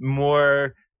for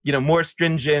more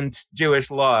stringent Jewish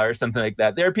law or something like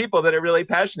that. There are people that are really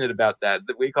passionate about that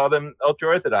we call them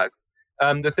ultra-Orthodox.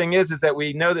 The thing is that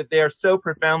we know that they are so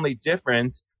profoundly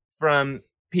different from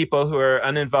people who are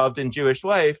uninvolved in Jewish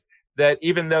life that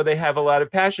even though they have a lot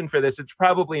of passion for this, it's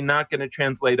probably not going to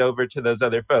translate over to those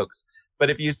other folks. But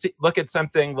if you look at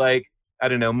something like, I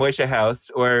don't know, Moishe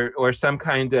House or some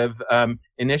kind of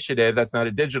initiative that's not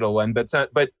a digital one, but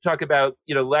talk about,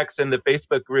 Lex and the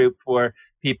Facebook group for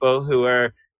people who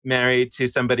are married to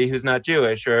somebody who's not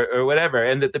Jewish or whatever,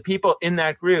 and that the people in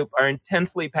that group are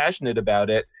intensely passionate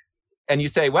about it. And you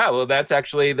say, wow, well, that's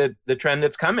actually the trend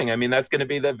that's coming. I mean, that's going to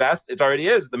be it already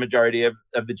is the majority of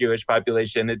the Jewish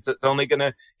population. It's only going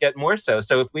to get more so.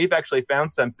 So if we've actually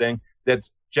found something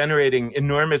that's generating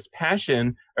enormous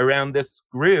passion around this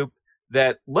group,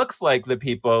 that looks like the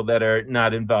people that are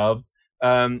not involved,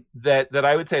 that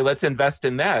I would say, let's invest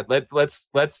in that. Let's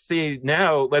see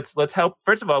now. Let's help.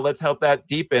 First of all, let's help that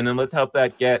deepen, and let's help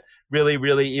that get really,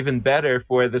 really even better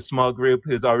for the small group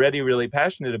who's already really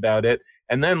passionate about it.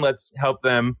 And then let's help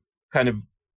them kind of,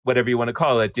 whatever you want to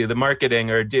call it, do the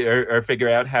marketing or figure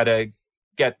out how to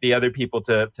get the other people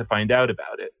to find out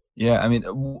about it. Yeah, I mean,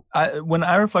 when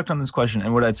I reflect on this question,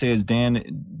 and what I'd say is Dan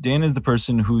is the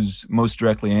person who's most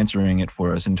directly answering it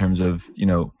for us in terms of,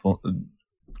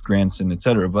 grants and et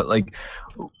cetera. But like,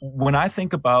 when I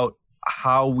think about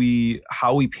how we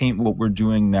paint what we're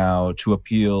doing now to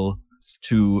appeal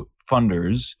to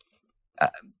funders,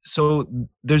 So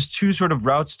there's two sort of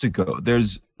routes to go.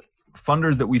 There's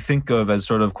funders that we think of as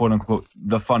sort of quote unquote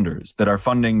the funders that are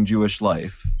funding Jewish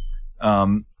life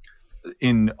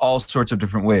in all sorts of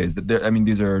different ways.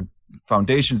 These are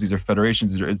foundations, these are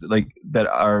federations, these are like that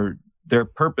are their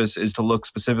purpose is to look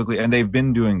specifically, and they've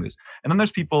been doing this. And then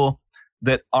there's people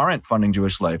that aren't funding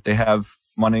Jewish life. They have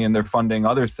money and they're funding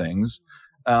other things.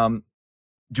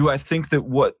 Do I think that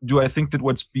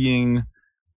what's being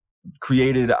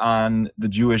created on the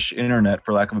Jewish internet,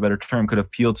 for lack of a better term, could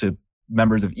appeal to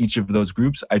members of each of those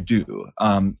groups? I do,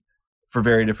 for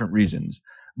very different reasons.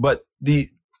 But the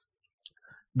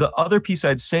other piece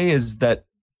I'd say is that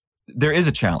there is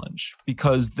a challenge,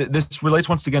 because this relates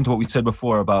once again to what we said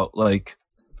before about like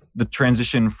the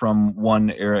transition from one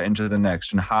era into the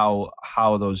next and how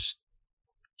those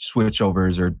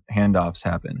switchovers or handoffs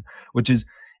happen, which is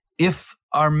if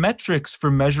our metrics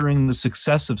for measuring the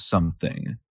success of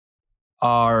something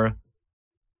are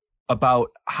about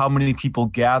how many people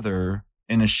gather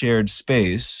in a shared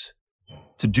space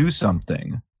to do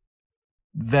something,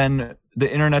 then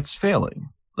the internet's failing.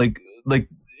 Like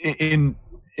in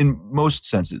most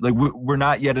senses, like we're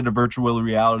not yet at a virtual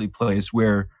reality place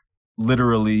where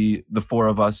literally the four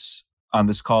of us on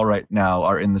this call right now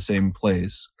are in the same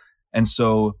place. And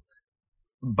so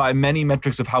by many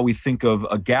metrics of how we think of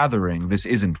a gathering, this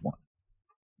isn't one.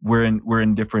 We're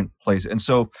in different places. And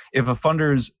so if a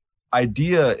funder's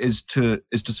idea is to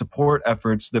support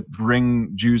efforts that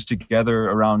bring Jews together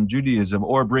around Judaism,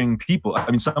 or bring people,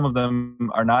 I mean, some of them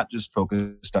are not just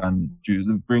focused on Jews,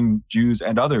 they bring Jews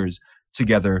and others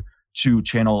together to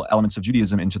channel elements of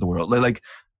Judaism into the world. Like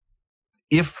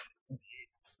if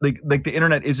like the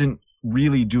internet isn't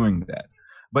really doing that.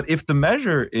 But if the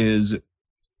measure is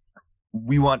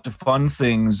we want to fund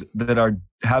things that are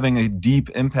having a deep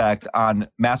impact on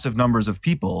massive numbers of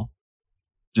people,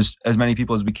 just as many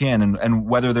people as we can, and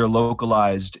whether they're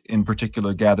localized in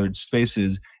particular gathered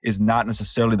spaces is not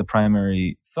necessarily the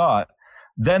primary thought,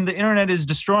 then the internet is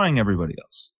destroying everybody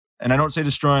else. And I don't say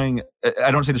destroying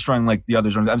like the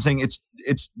others. I'm saying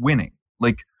it's winning.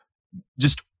 Like,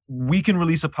 just we can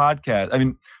release a podcast. I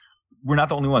mean, we're not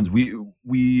the only ones. We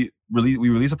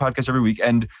release a podcast every week,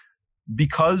 and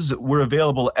because we're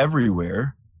available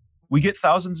everywhere, we get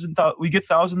thousands and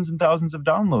thousands of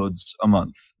downloads a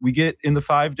month. We get in the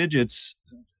 5 digits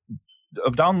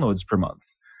of downloads per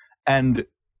month. And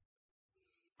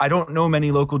I don't know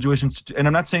many local Jewish and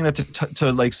I'm not saying that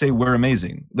to like say we're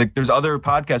amazing. Like, there's other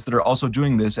podcasts that are also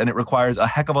doing this, and it requires a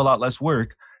heck of a lot less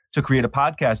work to create a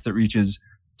podcast that reaches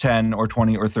 10 or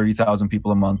 20 or 30,000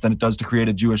 people a month than it does to create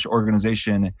a Jewish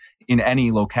organization in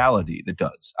any locality that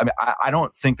does. I mean, I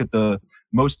don't think that the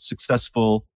most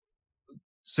successful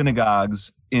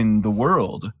synagogues in the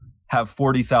world have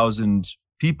 40,000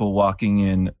 people walking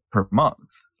in per month.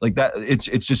 Like that,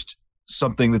 it's just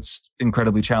something that's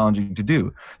incredibly challenging to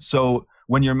do. So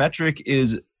when your metric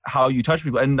is how you touch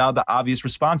people, and now the obvious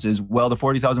response is, well, the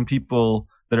 40,000 people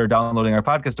that are downloading our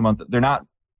podcast a month, they're not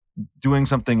doing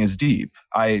something as deep.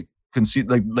 I can see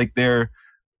like they're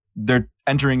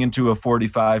entering into a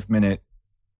 45-minute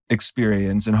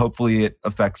experience, and hopefully it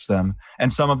affects them.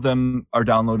 And some of them are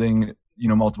downloading,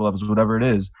 multiple episodes, whatever it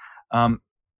is.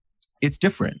 It's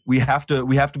different. We have to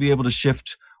be able to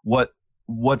shift what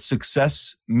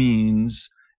success means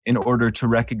in order to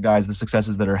recognize the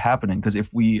successes that are happening. Because it's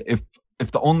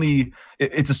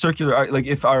a circular, like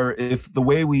if the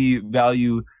way we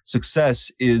value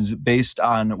success is based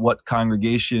on what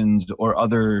congregations or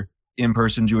other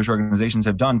in-person Jewish organizations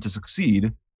have done to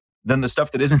succeed, then the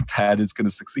stuff that isn't that is going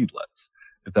to succeed less,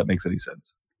 if that makes any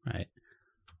sense. Right.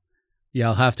 Yeah,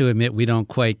 I'll have to admit we don't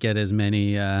quite get as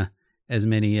many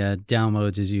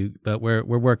downloads as you, but we're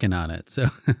working on it. So,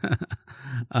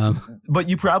 but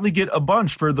you probably get a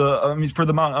bunch for the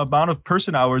amount of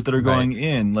person hours that are going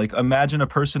in. Like, imagine a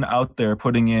person out there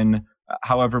putting in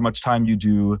however much time you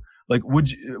do. Like,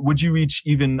 would you reach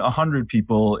even 100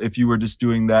 people if you were just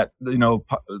doing that,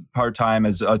 part time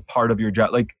as a part of your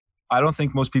job? Like, I don't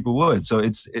think most people would. So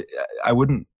I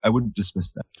wouldn't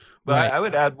dismiss that. Well, right. I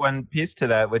would add one piece to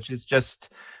that, which is just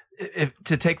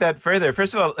to take that further.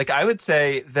 First of all, like, I would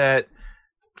say that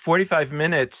 45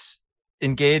 minutes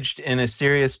engaged in a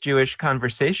serious Jewish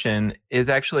conversation is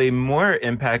actually more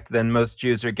impact than most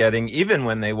Jews are getting, even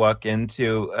when they walk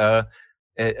into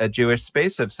a Jewish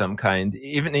space of some kind.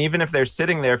 Even if they're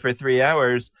sitting there for 3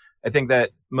 hours, I think that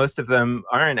most of them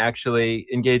aren't actually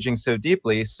engaging so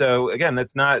deeply. So again,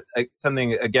 that's not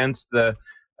something against the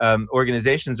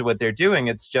organizations or what they're doing.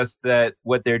 It's just that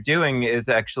what they're doing is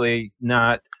actually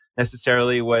not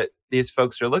necessarily what these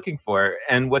folks are looking for.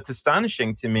 And what's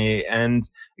astonishing to me, and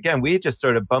again, we just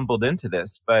sort of bumbled into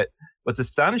this, but what's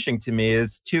astonishing to me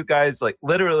is two guys like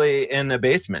literally in a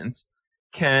basement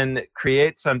can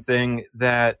create something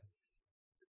that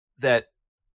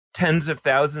tens of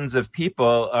thousands of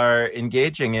people are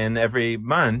engaging in every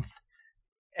month.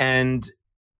 And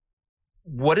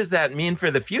what does that mean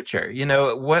for the future? You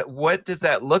know, what does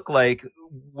that look like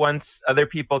once other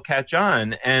people catch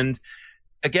on? And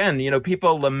again, you know,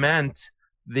 people lament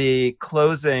the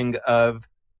closing of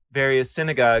various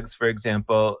synagogues, for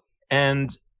example.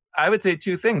 And I would say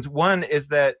two things. One is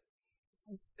that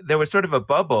there was sort of a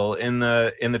bubble in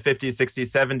the 50s,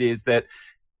 60s, 70s that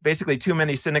basically too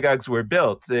many synagogues were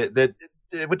built. That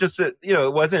it would just, you know,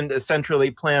 it wasn't a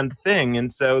centrally planned thing.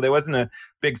 And so there wasn't a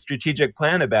big strategic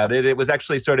plan about it. It was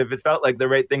actually sort of, it felt like the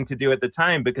right thing to do at the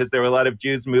time because there were a lot of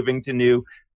Jews moving to new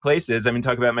places. I mean,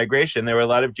 talk about migration. There were a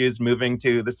lot of Jews moving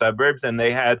to the suburbs and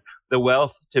they had the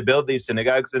wealth to build these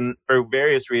synagogues. And for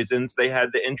various reasons, they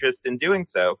had the interest in doing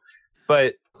so.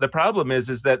 But the problem is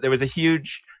that there was a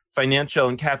huge financial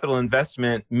and capital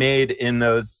investment made in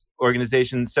those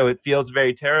organizations. So it feels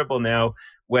very terrible now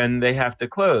when they have to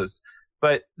close.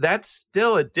 But that's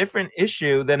still a different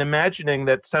issue than imagining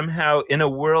that somehow in a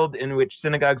world in which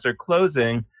synagogues are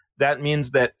closing, that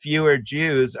means that fewer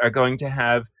Jews are going to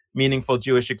have meaningful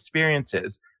Jewish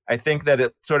experiences. I think that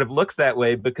it sort of looks that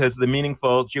way because the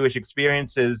meaningful Jewish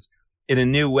experiences in a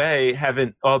new way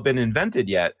haven't all been invented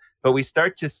yet. But we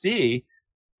start to see,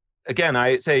 again,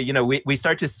 I say, you know, we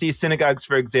start to see synagogues,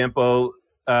 for example,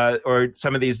 or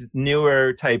some of these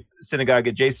newer type synagogue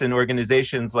adjacent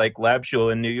organizations like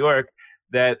LabShul in New York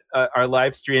that are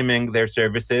live streaming their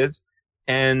services.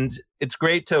 And it's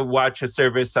great to watch a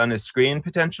service on a screen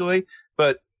potentially,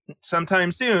 but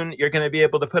sometime soon you're going to be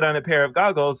able to put on a pair of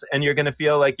goggles and you're going to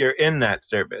feel like you're in that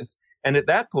service. And at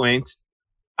that point,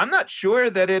 I'm not sure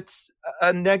that it's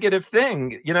a negative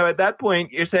thing. You know, at that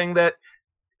point, you're saying that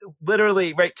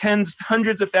literally, right, tens,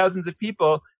 hundreds of thousands of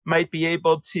people might be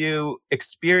able to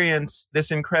experience this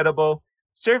incredible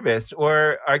service.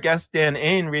 Or our guest Dan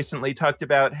Ain recently talked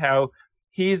about how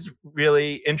he's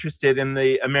really interested in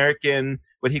the American,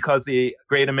 what he calls the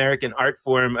great American art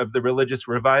form of the religious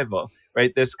revival,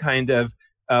 right? This kind of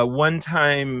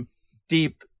one-time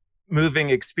deep moving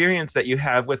experience that you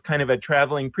have with kind of a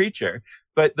traveling preacher.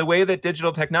 But the way that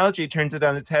digital technology turns it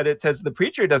on its head, it says the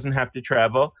preacher doesn't have to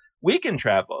travel. We can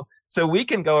travel. So we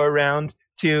can go around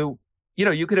to, you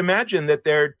know, you could imagine that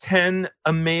there are 10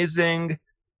 amazing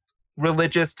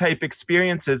religious type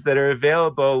experiences that are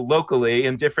available locally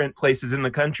in different places in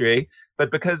the country. But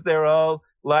because they're all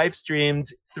live streamed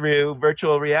through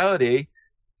virtual reality,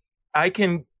 I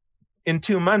can, in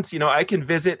 2 months, you know, I can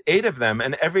visit 8 of them.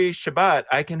 And every Shabbat,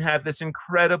 I can have this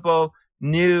incredible,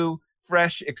 new,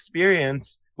 fresh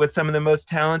experience with some of the most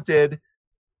talented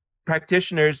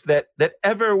practitioners that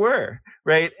ever were,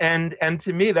 right? And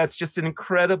to me, that's just an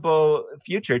incredible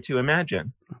future to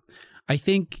imagine. I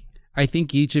think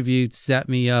each of you set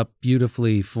me up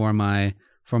beautifully for my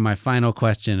final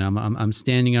question. I'm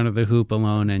standing under the hoop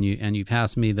alone, and you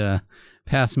pass me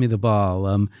the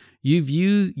ball. You've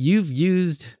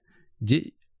used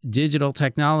digital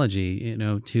technology, you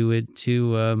know,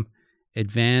 to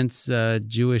advance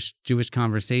Jewish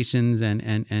conversations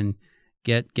and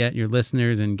get your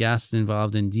listeners and guests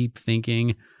involved in deep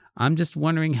thinking. I'm just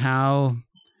wondering how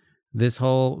this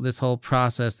whole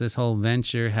process, this whole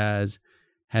venture has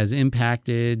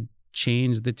impacted,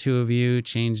 changed the two of you,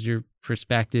 changed your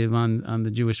perspective on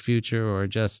the Jewish future, or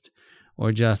just you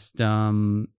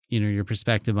know, your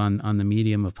perspective on the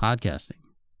medium of podcasting.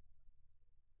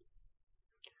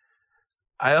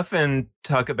 I often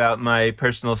talk about my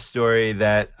personal story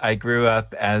that I grew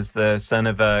up as the son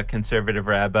of a conservative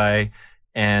rabbi,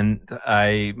 and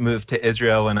I moved to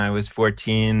Israel when I was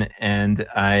 14, and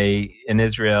I, in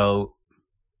Israel,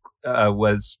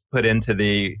 was put into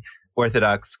the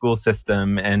Orthodox school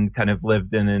system and kind of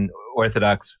lived in an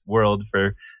Orthodox world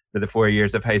for the 4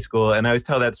 years of high school. And I always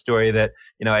tell that story that,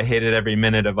 you know, I hated every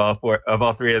minute of all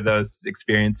 3 of those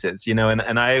experiences, you know,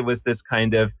 and I was this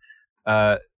kind of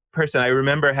person. I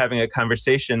remember having a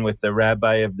conversation with the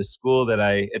rabbi of the school that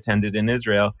I attended in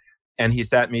Israel, and he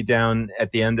sat me down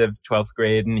at the end of 12th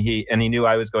grade, and he knew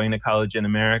I was going to college in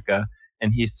America,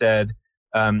 and he said,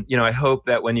 you know, I hope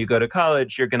that when you go to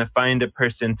college, you're going to find a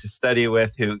person to study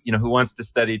with who wants to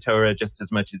study Torah just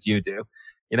as much as you do.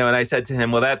 You know, and I said to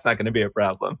him, well, that's not going to be a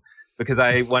problem, because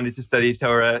I wanted to study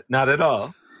Torah not at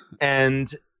all. And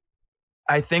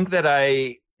I think that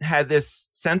I had this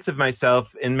sense of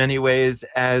myself in many ways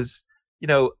as, you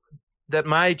know, that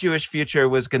my Jewish future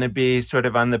was going to be sort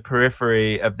of on the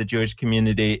periphery of the Jewish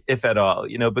community, if at all,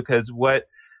 you know, because what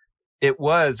it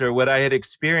was, or what I had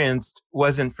experienced,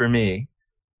 wasn't for me.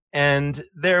 And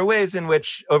there are ways in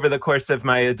which over the course of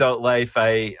my adult life,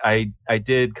 I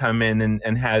did come in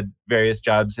and had various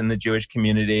jobs in the Jewish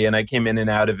community, and I came in and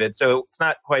out of it. So it's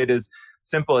not quite as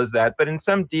simple as that. But in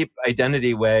some deep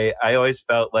identity way, I always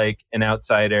felt like an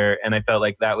outsider, and I felt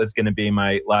like that was going to be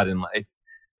my lot in life.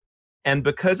 And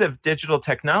because of digital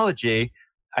technology,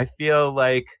 I feel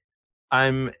like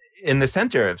I'm in the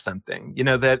center of something,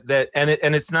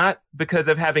 and it's not because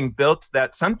of having built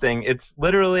that something. It's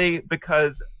literally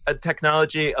because a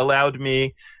technology allowed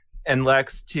me and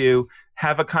Lex to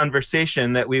have a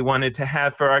conversation that we wanted to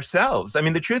have for ourselves. I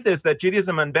mean, the truth is that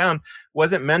Judaism Unbound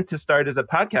wasn't meant to start as a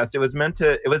podcast.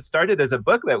 It was started as a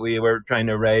book that we were trying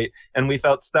to write, and we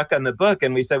felt stuck on the book,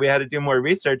 and we said we had to do more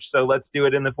research. So let's do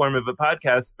it in the form of a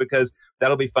podcast because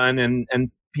that'll be fun,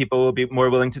 and people will be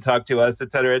more willing to talk to us,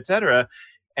 et cetera, et cetera.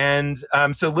 And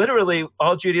so literally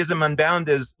all Judaism Unbound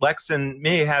is Lex and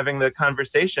me having the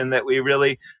conversation that we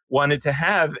really wanted to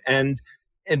have, and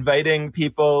inviting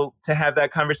people to have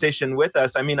that conversation with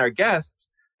us. I mean, our guests.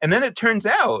 And then it turns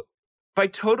out by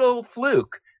total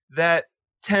fluke that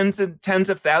tens and tens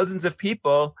of thousands of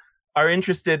people are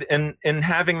interested in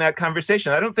having that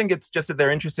conversation. I don't think it's just that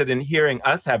they're interested in hearing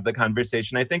us have the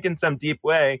conversation. I think in some deep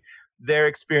way, they're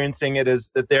experiencing it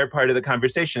as that they're part of the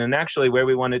conversation. And actually where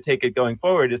we want to take it going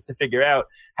forward is to figure out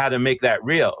how to make that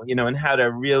real, and how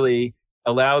to really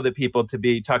allow the people to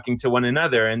be talking to one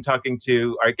another and talking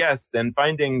to our guests and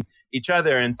finding each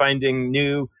other and finding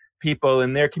new people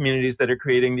in their communities that are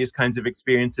creating these kinds of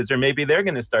experiences, or maybe they're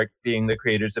going to start being the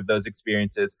creators of those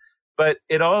experiences. But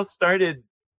it all started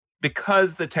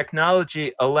because the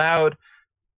technology allowed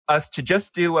us to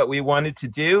just do what we wanted to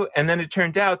do. And then it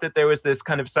turned out that there was this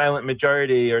kind of silent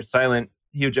majority or silent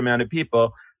huge amount of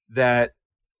people that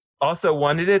also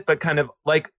wanted it, but kind of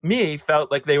like me felt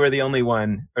like they were the only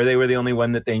one, or they were the only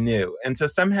one that they knew. And so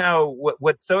somehow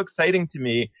what's so exciting to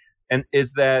me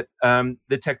is that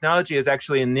the technology has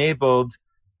actually enabled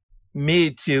me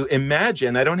to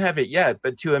imagine, I don't have it yet,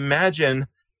 but to imagine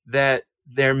that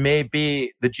there may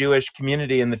be the Jewish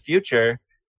community in the future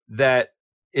that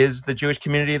is the Jewish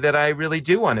community that I really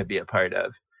do want to be a part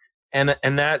of. And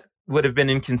that would have been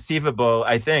inconceivable,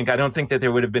 I think. I don't think that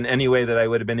there would have been any way that I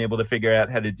would have been able to figure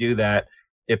out how to do that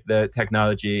if the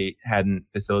technology hadn't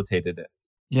facilitated it.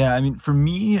 Yeah, I mean, for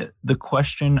me, the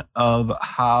question of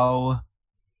how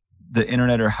the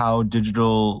internet or how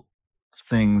digital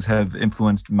things have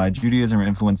influenced my Judaism or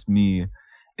influenced me,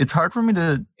 it's hard for me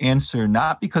to answer,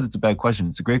 not because it's a bad question,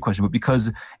 it's a great question, but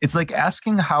because it's like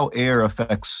asking how air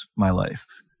affects my life.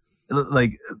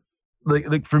 Like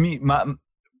for me,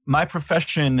 my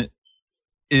profession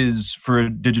is for a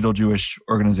digital Jewish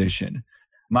organization.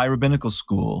 My rabbinical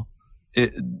school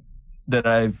that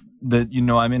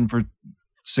I'm in for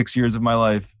 6 years of my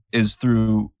life is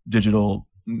through digital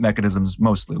mechanisms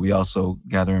mostly. We also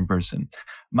gather in person.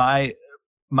 My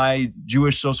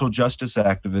Jewish social justice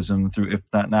activism through If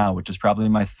Not Now, which is probably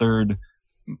my third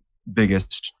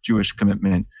biggest Jewish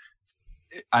commitment.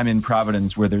 I'm in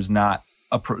Providence where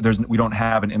we don't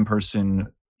have an in-person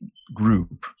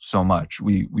group so much.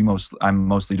 I'm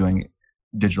mostly doing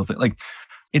digital things. Like,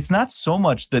 it's not so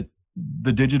much that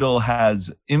the digital has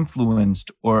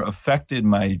influenced or affected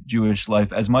my Jewish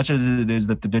life as much as it is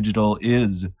that the digital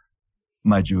is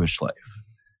my Jewish life.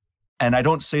 And I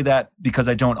don't say that because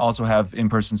I don't also have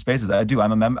in-person spaces. I do.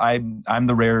 I'm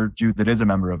the rare Jew that is a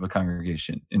member of a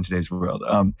congregation in today's world.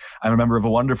 I'm a member of a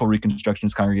wonderful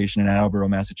Reconstructionist congregation in Attleboro,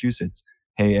 Massachusetts.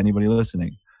 Hey, anybody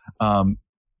listening?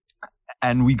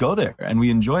 And we go there and we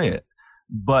enjoy it.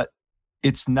 But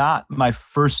it's not my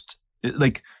first,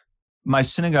 like my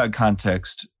synagogue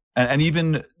context and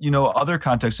even, other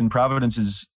contexts in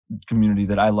Providence's community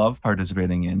that I love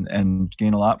participating in and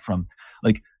gain a lot from.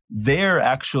 Like, they're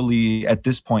actually at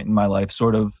this point in my life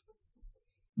sort of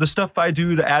the stuff I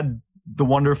do to add the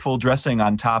wonderful dressing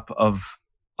on top of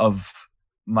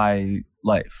my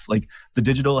life. Like, the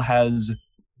digital has,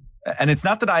 and it's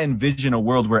not that I envision a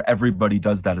world where everybody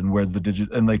does that and where the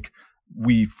digital, and like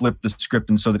we flip the script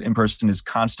and so that in-person is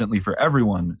constantly for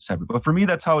everyone separate. But for me,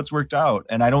 that's how it's worked out.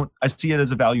 And I see it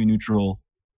as a value neutral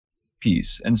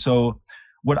piece. And so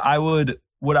what I would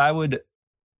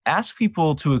ask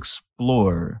people to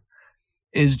explore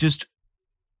is just,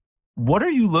 what do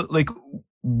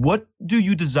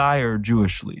you desire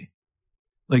Jewishly?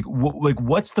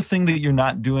 What's the thing that you're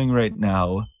not doing right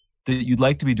now that you'd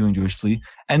like to be doing Jewishly?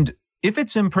 And if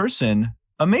it's in person,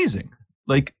 amazing.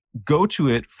 Like, go to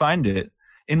it, find it.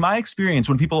 In my experience,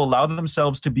 when people allow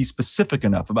themselves to be specific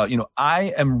enough about,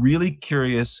 I am really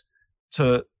curious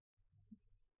to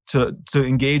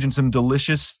engage in some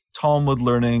delicious Talmud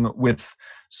learning with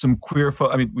some queer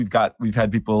we've had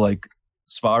people like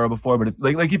Svara before, but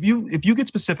if you get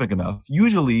specific enough,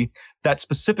 usually that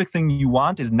specific thing you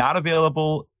want is not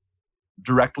available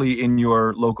directly in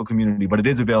your local community, but it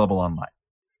is available online.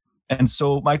 And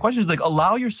so my question is, like,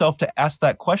 allow yourself to ask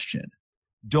that question.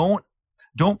 Don't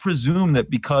presume that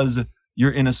because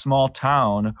you're in a small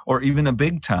town or even a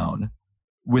big town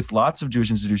with lots of Jewish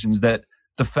institutions, that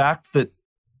the fact that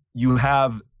you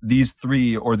have these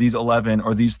 3 or these 11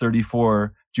 or these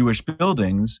 34 Jewish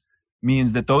buildings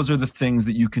means that those are the things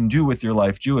that you can do with your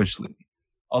life Jewishly.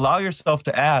 Allow yourself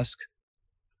to ask,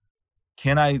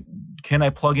 can I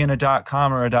plug in a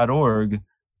 .com or a .org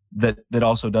that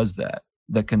also does that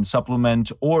can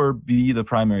supplement or be the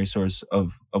primary source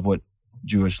of what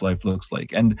Jewish life looks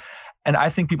like? And I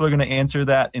think people are going to answer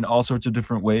that in all sorts of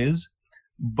different ways.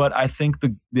 But I think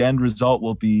the end result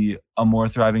will be a more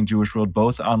thriving Jewish world,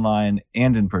 both online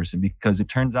and in person, because it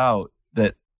turns out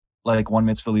that, like, one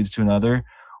mitzvah leads to another,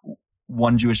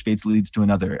 one Jewish faith leads to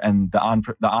another, and the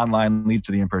online leads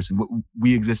to the in-person.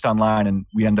 We exist online, and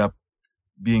we end up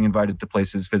being invited to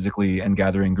places physically and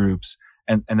gathering groups,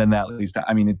 and then that leads to,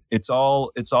 I mean, it's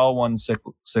all one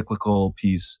cyclical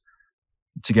piece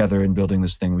together in building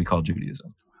this thing we call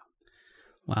Judaism.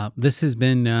 Wow, this has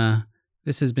been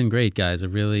great, guys. A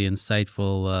really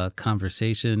insightful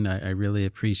conversation. I really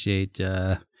appreciate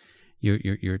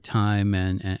your time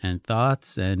and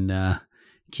thoughts, and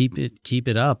keep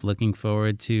it up. Looking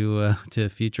forward to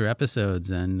future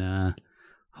episodes, and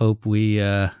hope we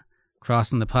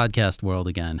cross in the podcast world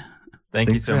again.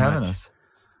 Thanks you so for much. having us.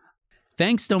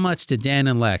 Thanks so much to Dan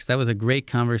and Lex. That was a great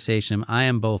conversation. I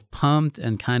am both pumped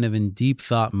and kind of in deep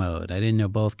thought mode. I didn't know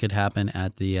both could happen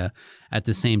at the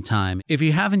same time. If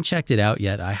you haven't checked it out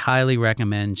yet, I highly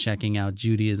recommend checking out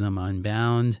Judaism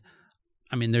Unbound.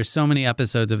 I mean, there's so many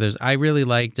episodes of this. I really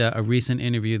liked a recent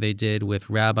interview they did with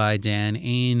Rabbi Dan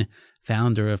Ain,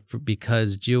 founder of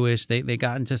Because Jewish. They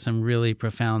got into some really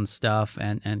profound stuff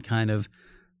and kind of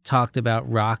talked about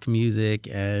rock music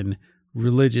and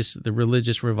the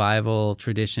religious revival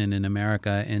tradition in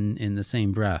America in the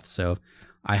same breath. So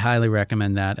I highly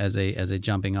recommend that as a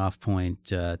jumping off point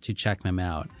to check them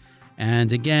out.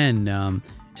 And again,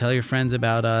 tell your friends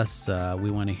about us.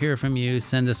 We want to hear from you.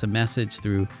 Send us a message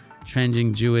through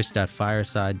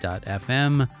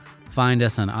trendingjewish.fireside.fm. Find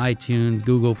us on iTunes,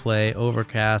 Google Play,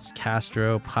 Overcast,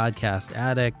 Castro, Podcast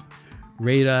Addict.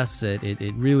 Rate us.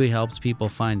 It really helps people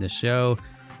find the show.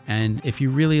 And if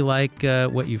you really like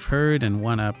what you've heard and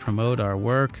want to promote our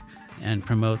work and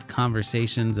promote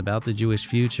conversations about the Jewish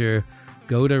future,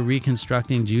 go to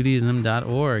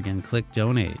reconstructingjudaism.org and click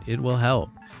donate. It will help.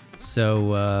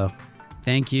 So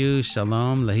thank you.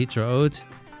 Shalom. Lahitraot.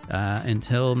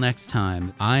 Until next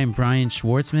time, I'm Brian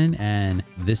Schwartzman, and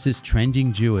this is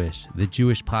Trending Jewish, the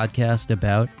Jewish podcast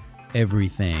about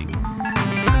everything.